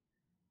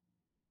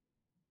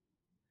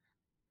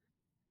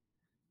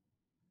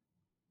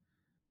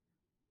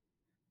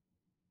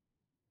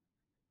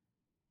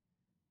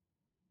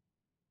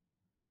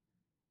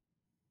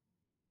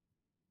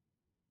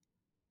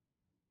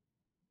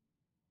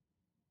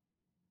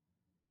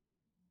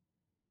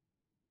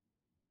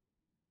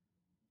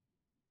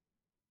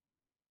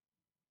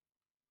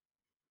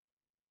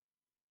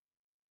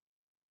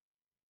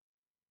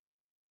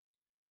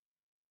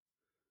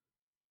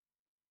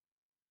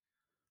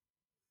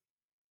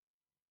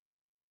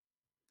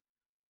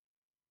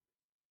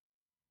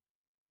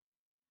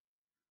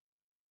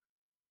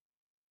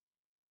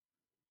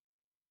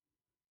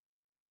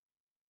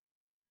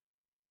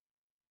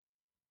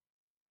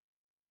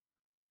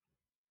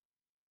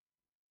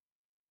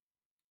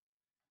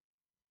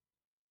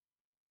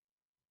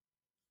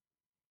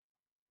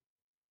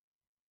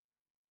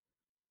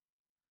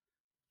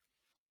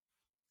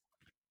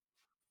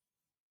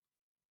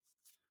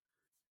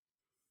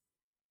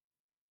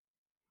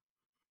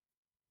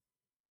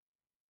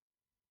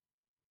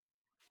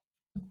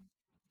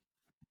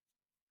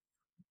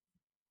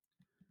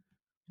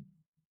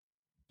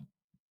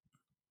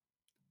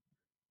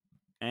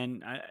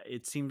 And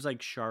it seems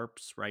like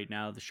sharps right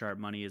now. The sharp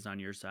money is on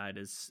your side.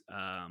 Is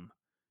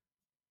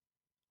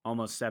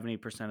almost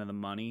 70% of the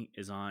money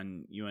is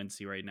on UNC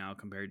right now,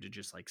 compared to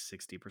just like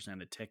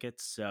 60% of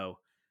tickets. So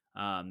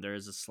there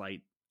is a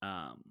slight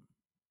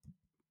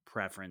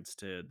preference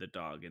to the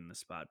dog in the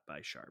spot by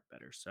sharp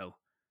better. So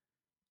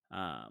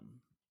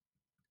um,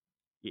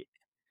 y-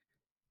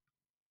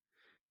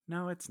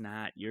 no, it's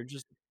not. You're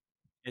just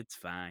it's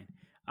fine.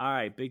 All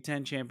right, Big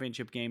Ten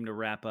championship game to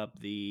wrap up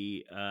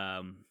the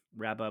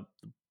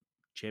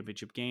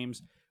championship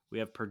games. We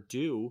have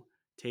Purdue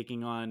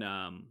taking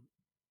on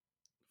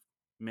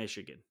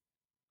Michigan.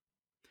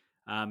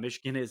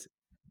 Michigan is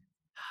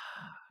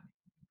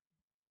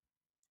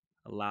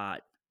a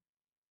lot.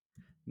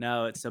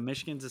 No, it's so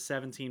Michigan's a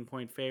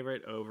 17-point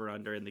favorite. Over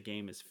under in the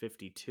game is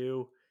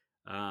 52.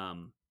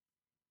 Um,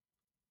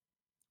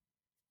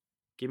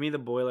 give me the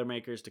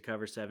Boilermakers to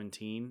cover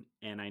 17.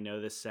 And I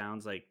know this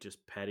sounds like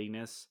just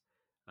pettiness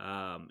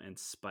and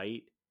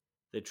spite.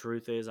 The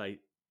truth is,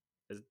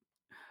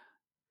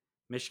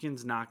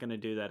 Michigan's not going to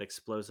do that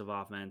explosive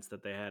offense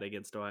that they had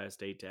against Ohio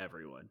State to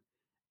everyone.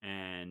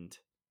 And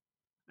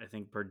I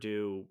think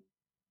Purdue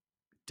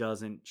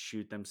doesn't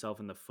shoot themselves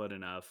in the foot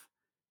enough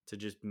to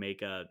just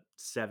make a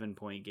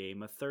 7-point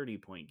game a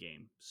 30-point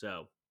game.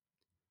 So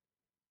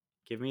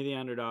give me the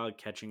underdog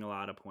catching a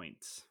lot of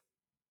points.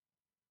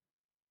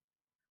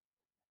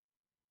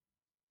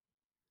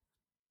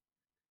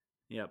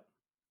 Yep.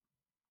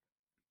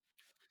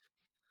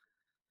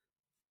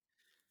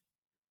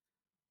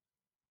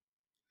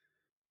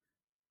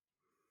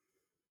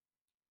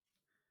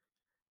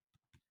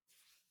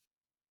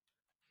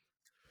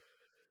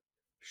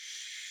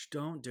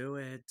 Don't do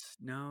it.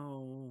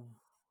 No.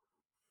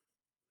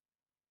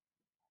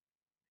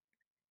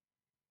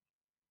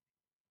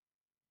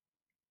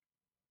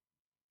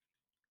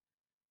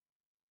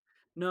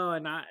 No,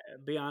 and I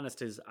be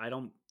honest is I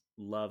don't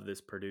love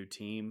this Purdue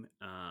team.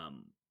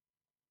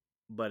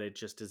 But it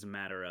just is a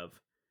matter of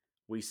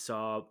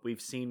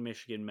we've seen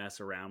Michigan mess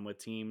around with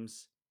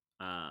teams.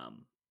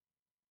 Um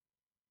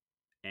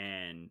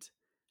and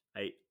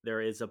I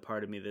there is a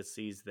part of me that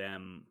sees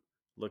them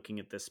looking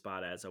at this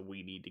spot as a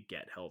we need to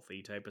get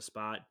healthy type of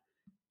spot.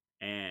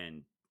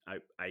 And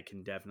I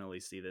can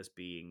definitely see this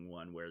being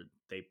one where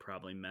they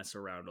probably mess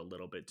around a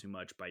little bit too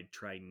much by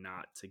trying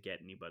not to get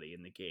anybody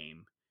in the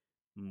game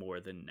more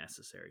than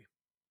necessary.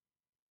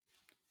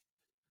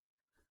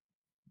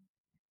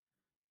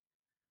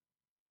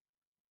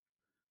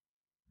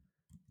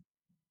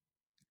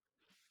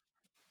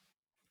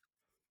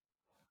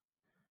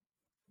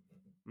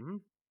 Mm-hmm.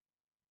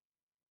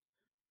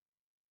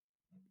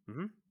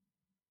 Mm-hmm.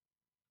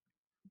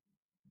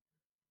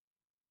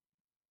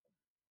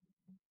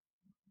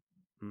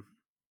 Mm-hmm.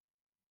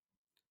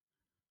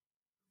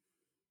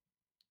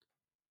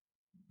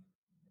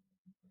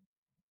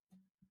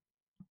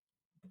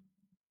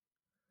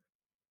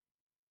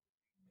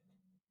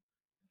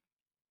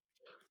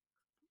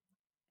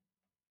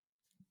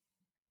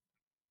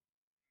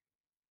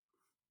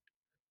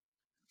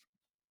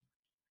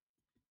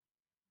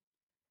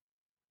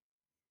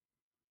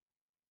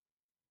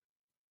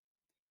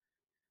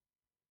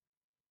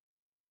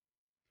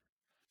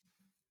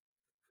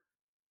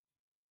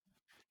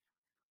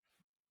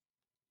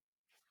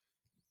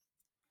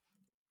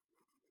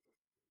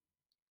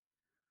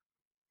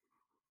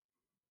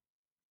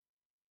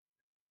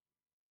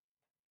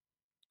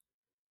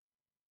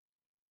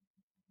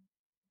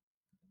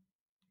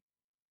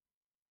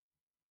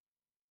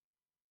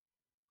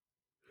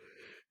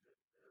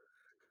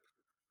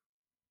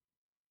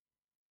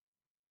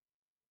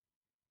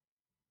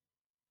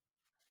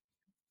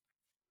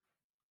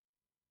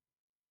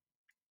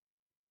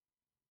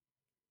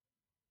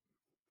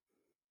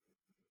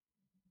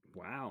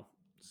 Wow.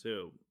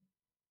 So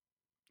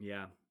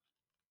yeah,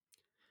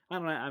 I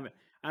don't know.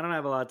 I don't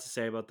have a lot to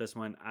say about this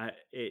one.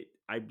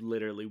 I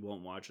literally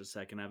won't watch a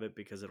second of it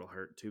because it'll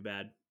hurt too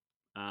bad.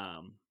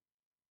 Um,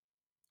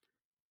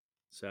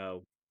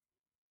 so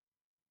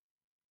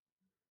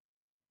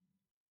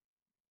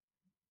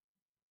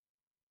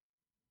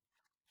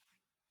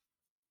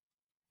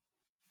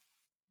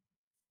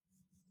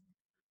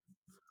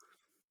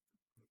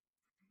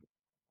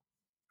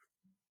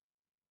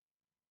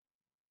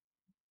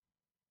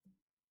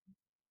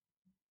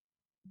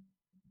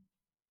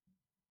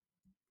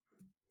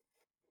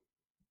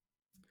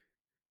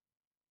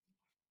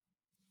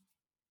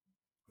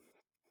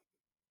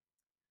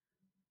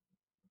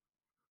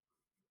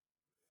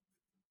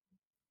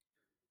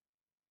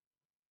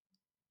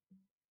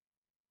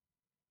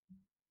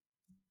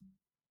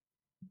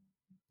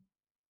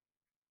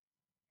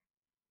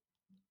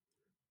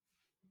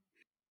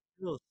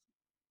Well,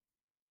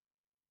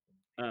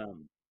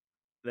 um,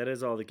 that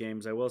is all the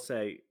games. I will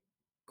say,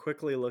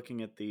 quickly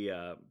looking at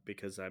the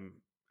because I'm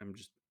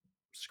just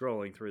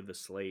scrolling through the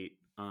slate.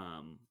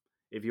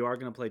 If you are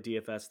going to play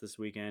DFS this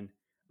weekend,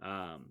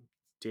 um,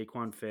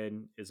 Daquan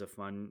Finn is a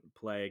fun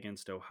play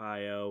against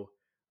Ohio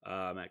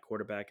at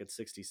quarterback at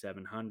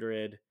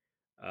 6,700.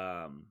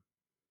 Um,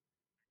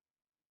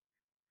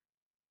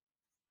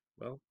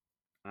 well,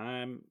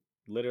 I'm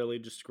literally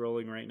just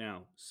scrolling right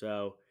now.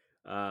 So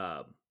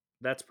uh,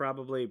 that's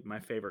probably my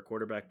favorite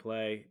quarterback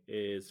play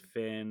is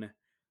Finn.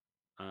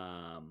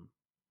 Um,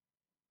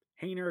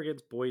 Hayner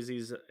against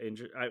Boise's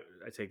injury.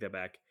 I take that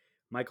back.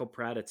 Michael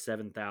Pratt at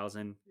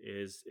 7,000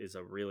 is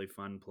a really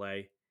fun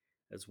play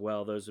as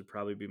well. Those would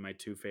probably be my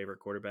two favorite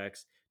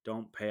quarterbacks.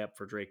 Don't pay up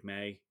for Drake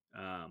May.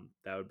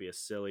 That would be a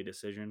silly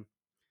decision.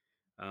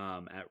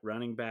 At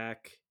running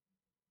back,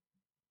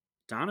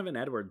 Donovan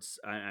Edwards.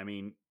 I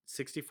mean,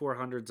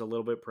 6,400 is a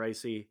little bit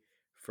pricey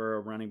for a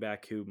running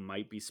back who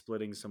might be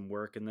splitting some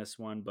work in this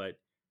one, but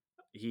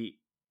he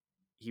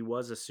he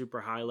was a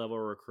super high level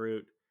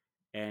recruit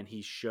and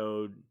he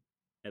showed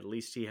at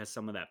least he has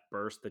some of that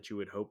burst that you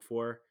would hope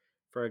for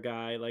a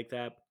guy like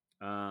that.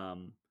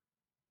 Um,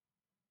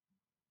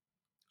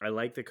 I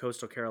like the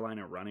Coastal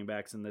Carolina running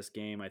backs in this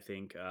game. I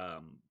think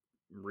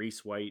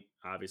Reese White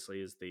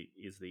obviously is the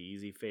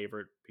easy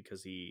favorite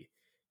because he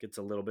gets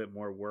a little bit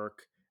more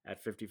work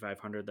at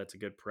 5,500. That's a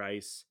good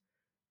price.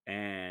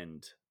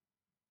 And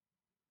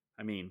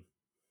I mean,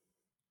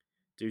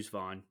 Deuce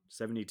Vaughn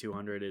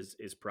 7,200 is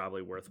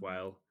probably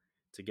worthwhile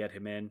to get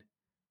him in.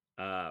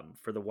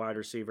 For the wide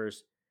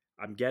receivers,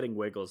 I'm getting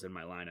Wiggles in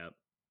my lineup.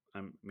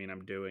 I'm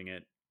doing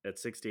it at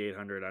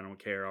 6,800. I don't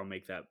care. I'll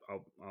make that.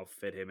 I'll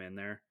fit him in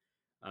there.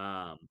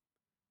 Um,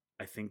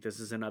 I think this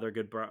is another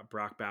good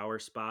Brock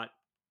Bowers spot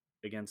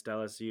against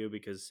LSU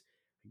because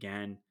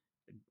again,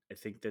 I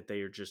think that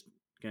they are just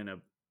gonna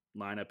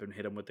line up and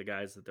hit them with the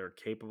guys that they're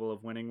capable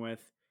of winning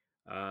with.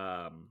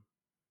 Um,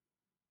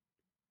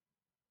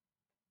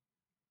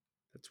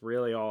 that's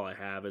really all I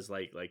have is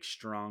like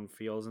strong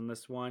feels in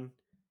this one,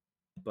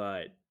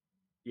 but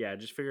yeah,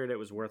 just figured it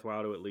was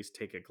worthwhile to at least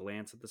take a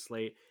glance at the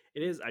slate.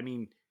 It is, I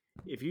mean,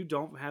 if you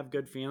don't have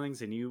good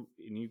feelings and you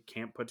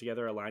can't put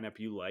together a lineup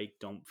you like,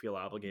 don't feel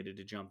obligated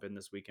to jump in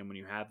this weekend when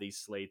you have these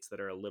slates that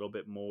are a little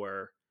bit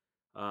more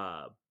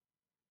uh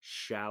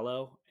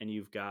shallow and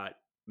you've got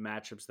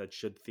matchups that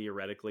should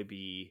theoretically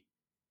be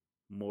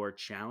more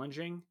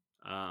challenging.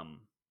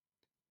 Um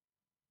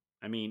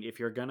I mean, if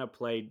you're gonna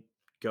play,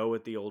 go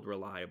with the old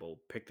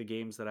reliable. Pick the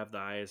games that have the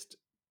highest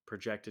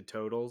projected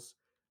totals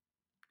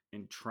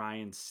and try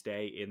and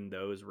stay in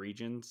those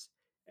regions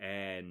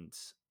and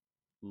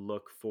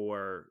look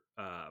for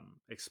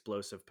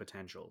explosive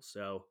potential.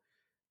 So,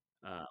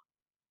 uh,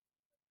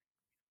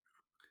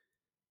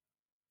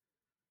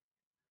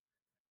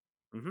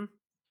 mhm.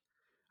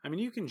 I mean,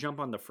 you can jump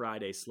on the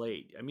Friday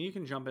slate. I mean, you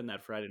can jump in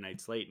that Friday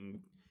night slate and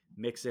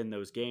mix in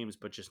those games,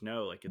 but just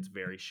know like it's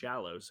very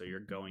shallow. So you're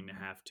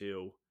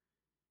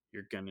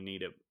going to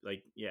need it.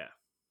 Like, yeah,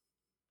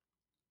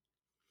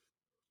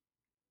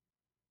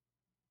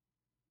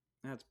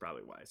 that's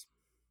probably wise.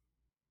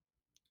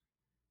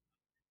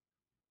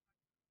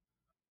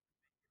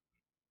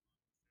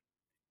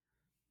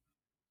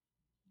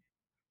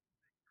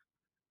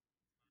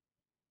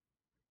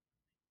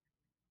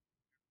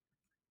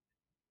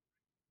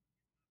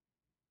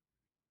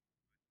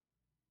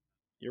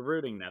 You're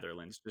rooting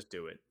Netherlands. Just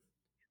do it.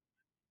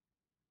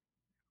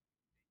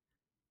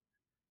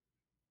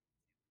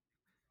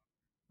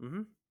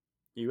 Hmm.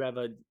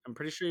 I'm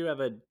pretty sure you have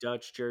a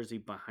Dutch jersey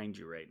behind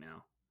you right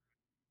now.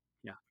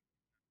 Yeah.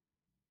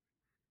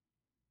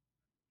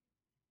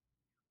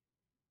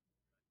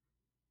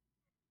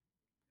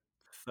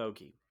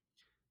 Fogi.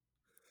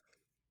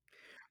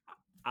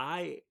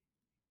 I,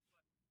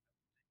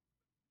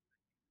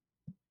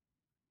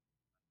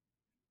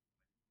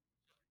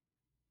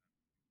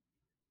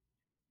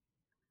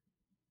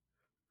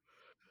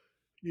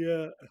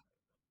 yeah.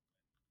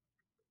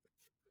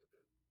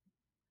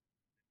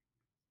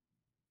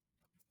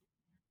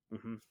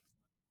 Hmm.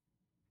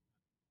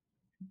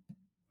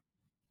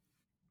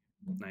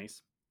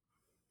 Nice.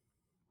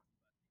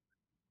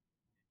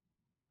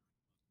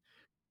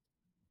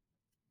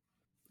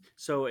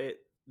 So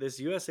this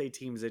USA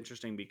team is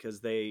interesting because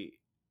they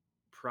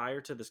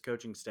prior to this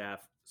coaching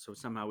staff, so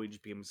somehow we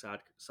just became a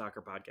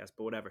soccer podcast,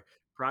 but whatever.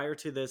 Prior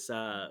to this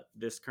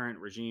current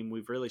regime,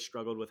 we've really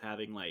struggled with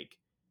having like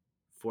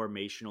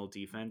formational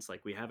defense.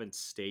 Like we haven't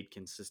stayed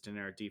consistent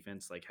in our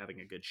defense, like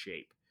having a good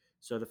shape.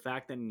 So the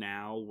fact that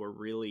now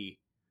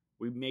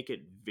we make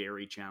it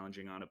very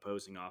challenging on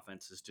opposing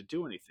offenses to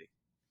do anything.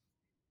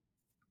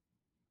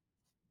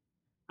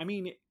 I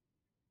mean,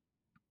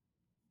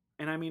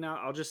 and I mean,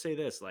 I'll just say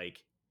this: like,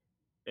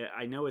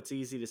 I know it's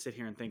easy to sit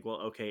here and think, well,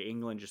 okay,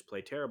 England just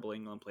played terrible.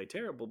 England played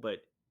terrible, but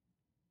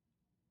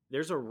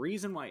there's a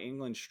reason why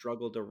England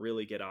struggled to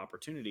really get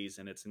opportunities,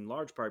 and it's in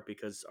large part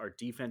because our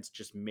defense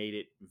just made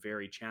it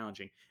very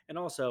challenging. And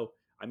also,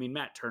 I mean,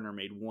 Matt Turner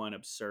made one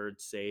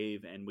absurd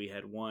save, and we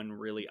had one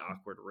really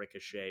awkward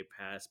ricochet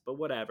pass. But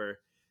whatever,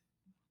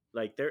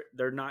 like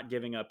they're not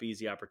giving up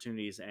easy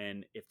opportunities.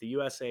 And if the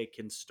USA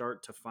can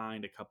start to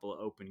find a couple of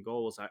open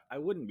goals, I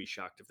wouldn't be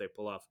shocked if they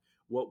pull off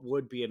what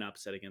would be an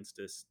upset against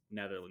this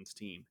Netherlands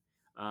team.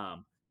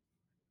 Um,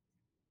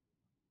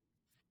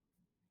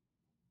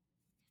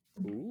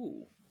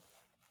 ooh,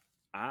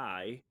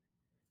 I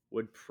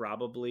would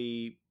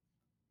probably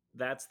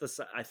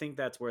I think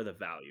that's where the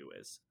value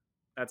is.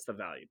 That's the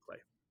value play.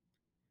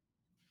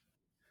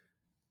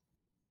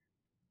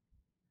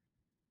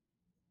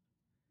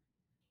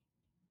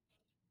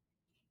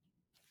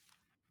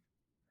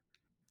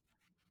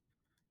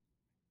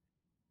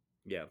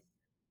 Yeah.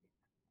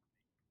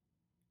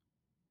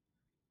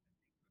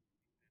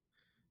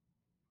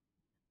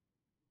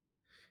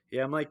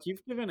 Yeah, I'm like,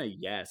 you've given a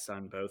yes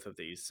on both of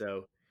these.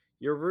 So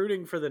you're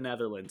rooting for the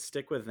Netherlands.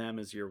 Stick with them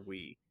as your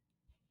we.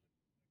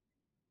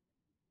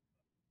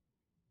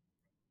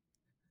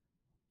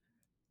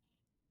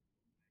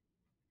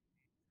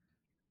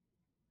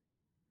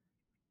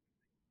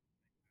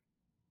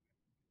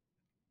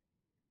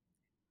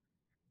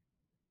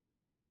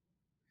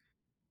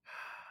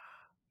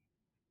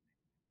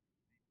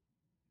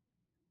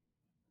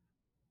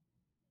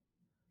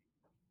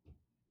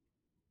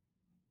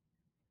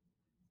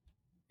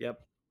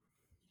 Yep.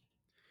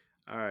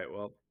 All right.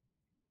 Well,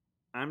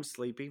 I'm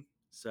sleepy.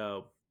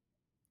 So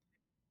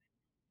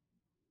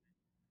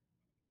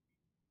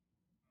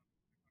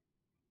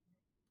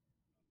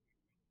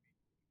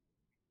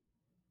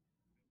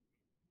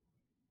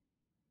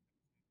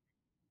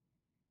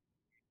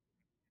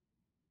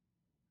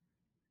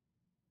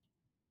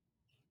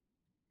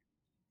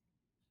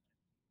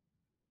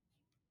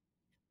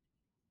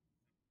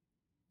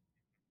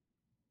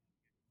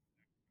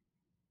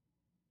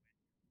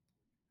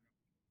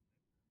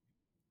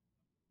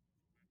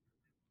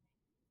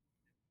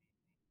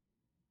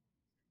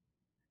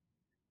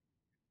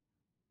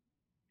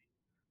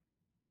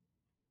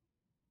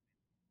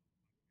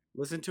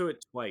listen to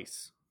it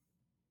twice.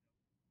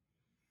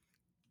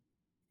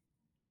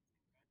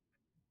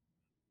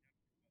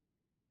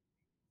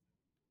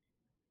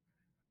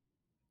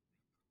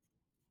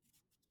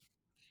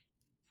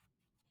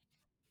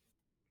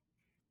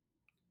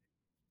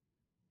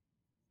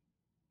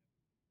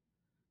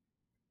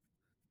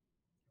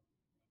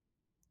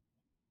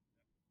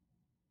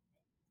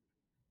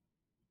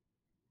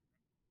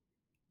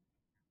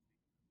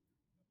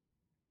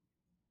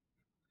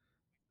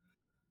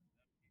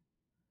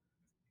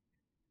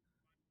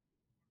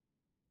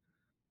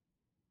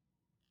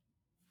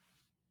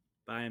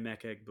 Bye,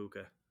 Emeka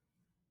Egbuka.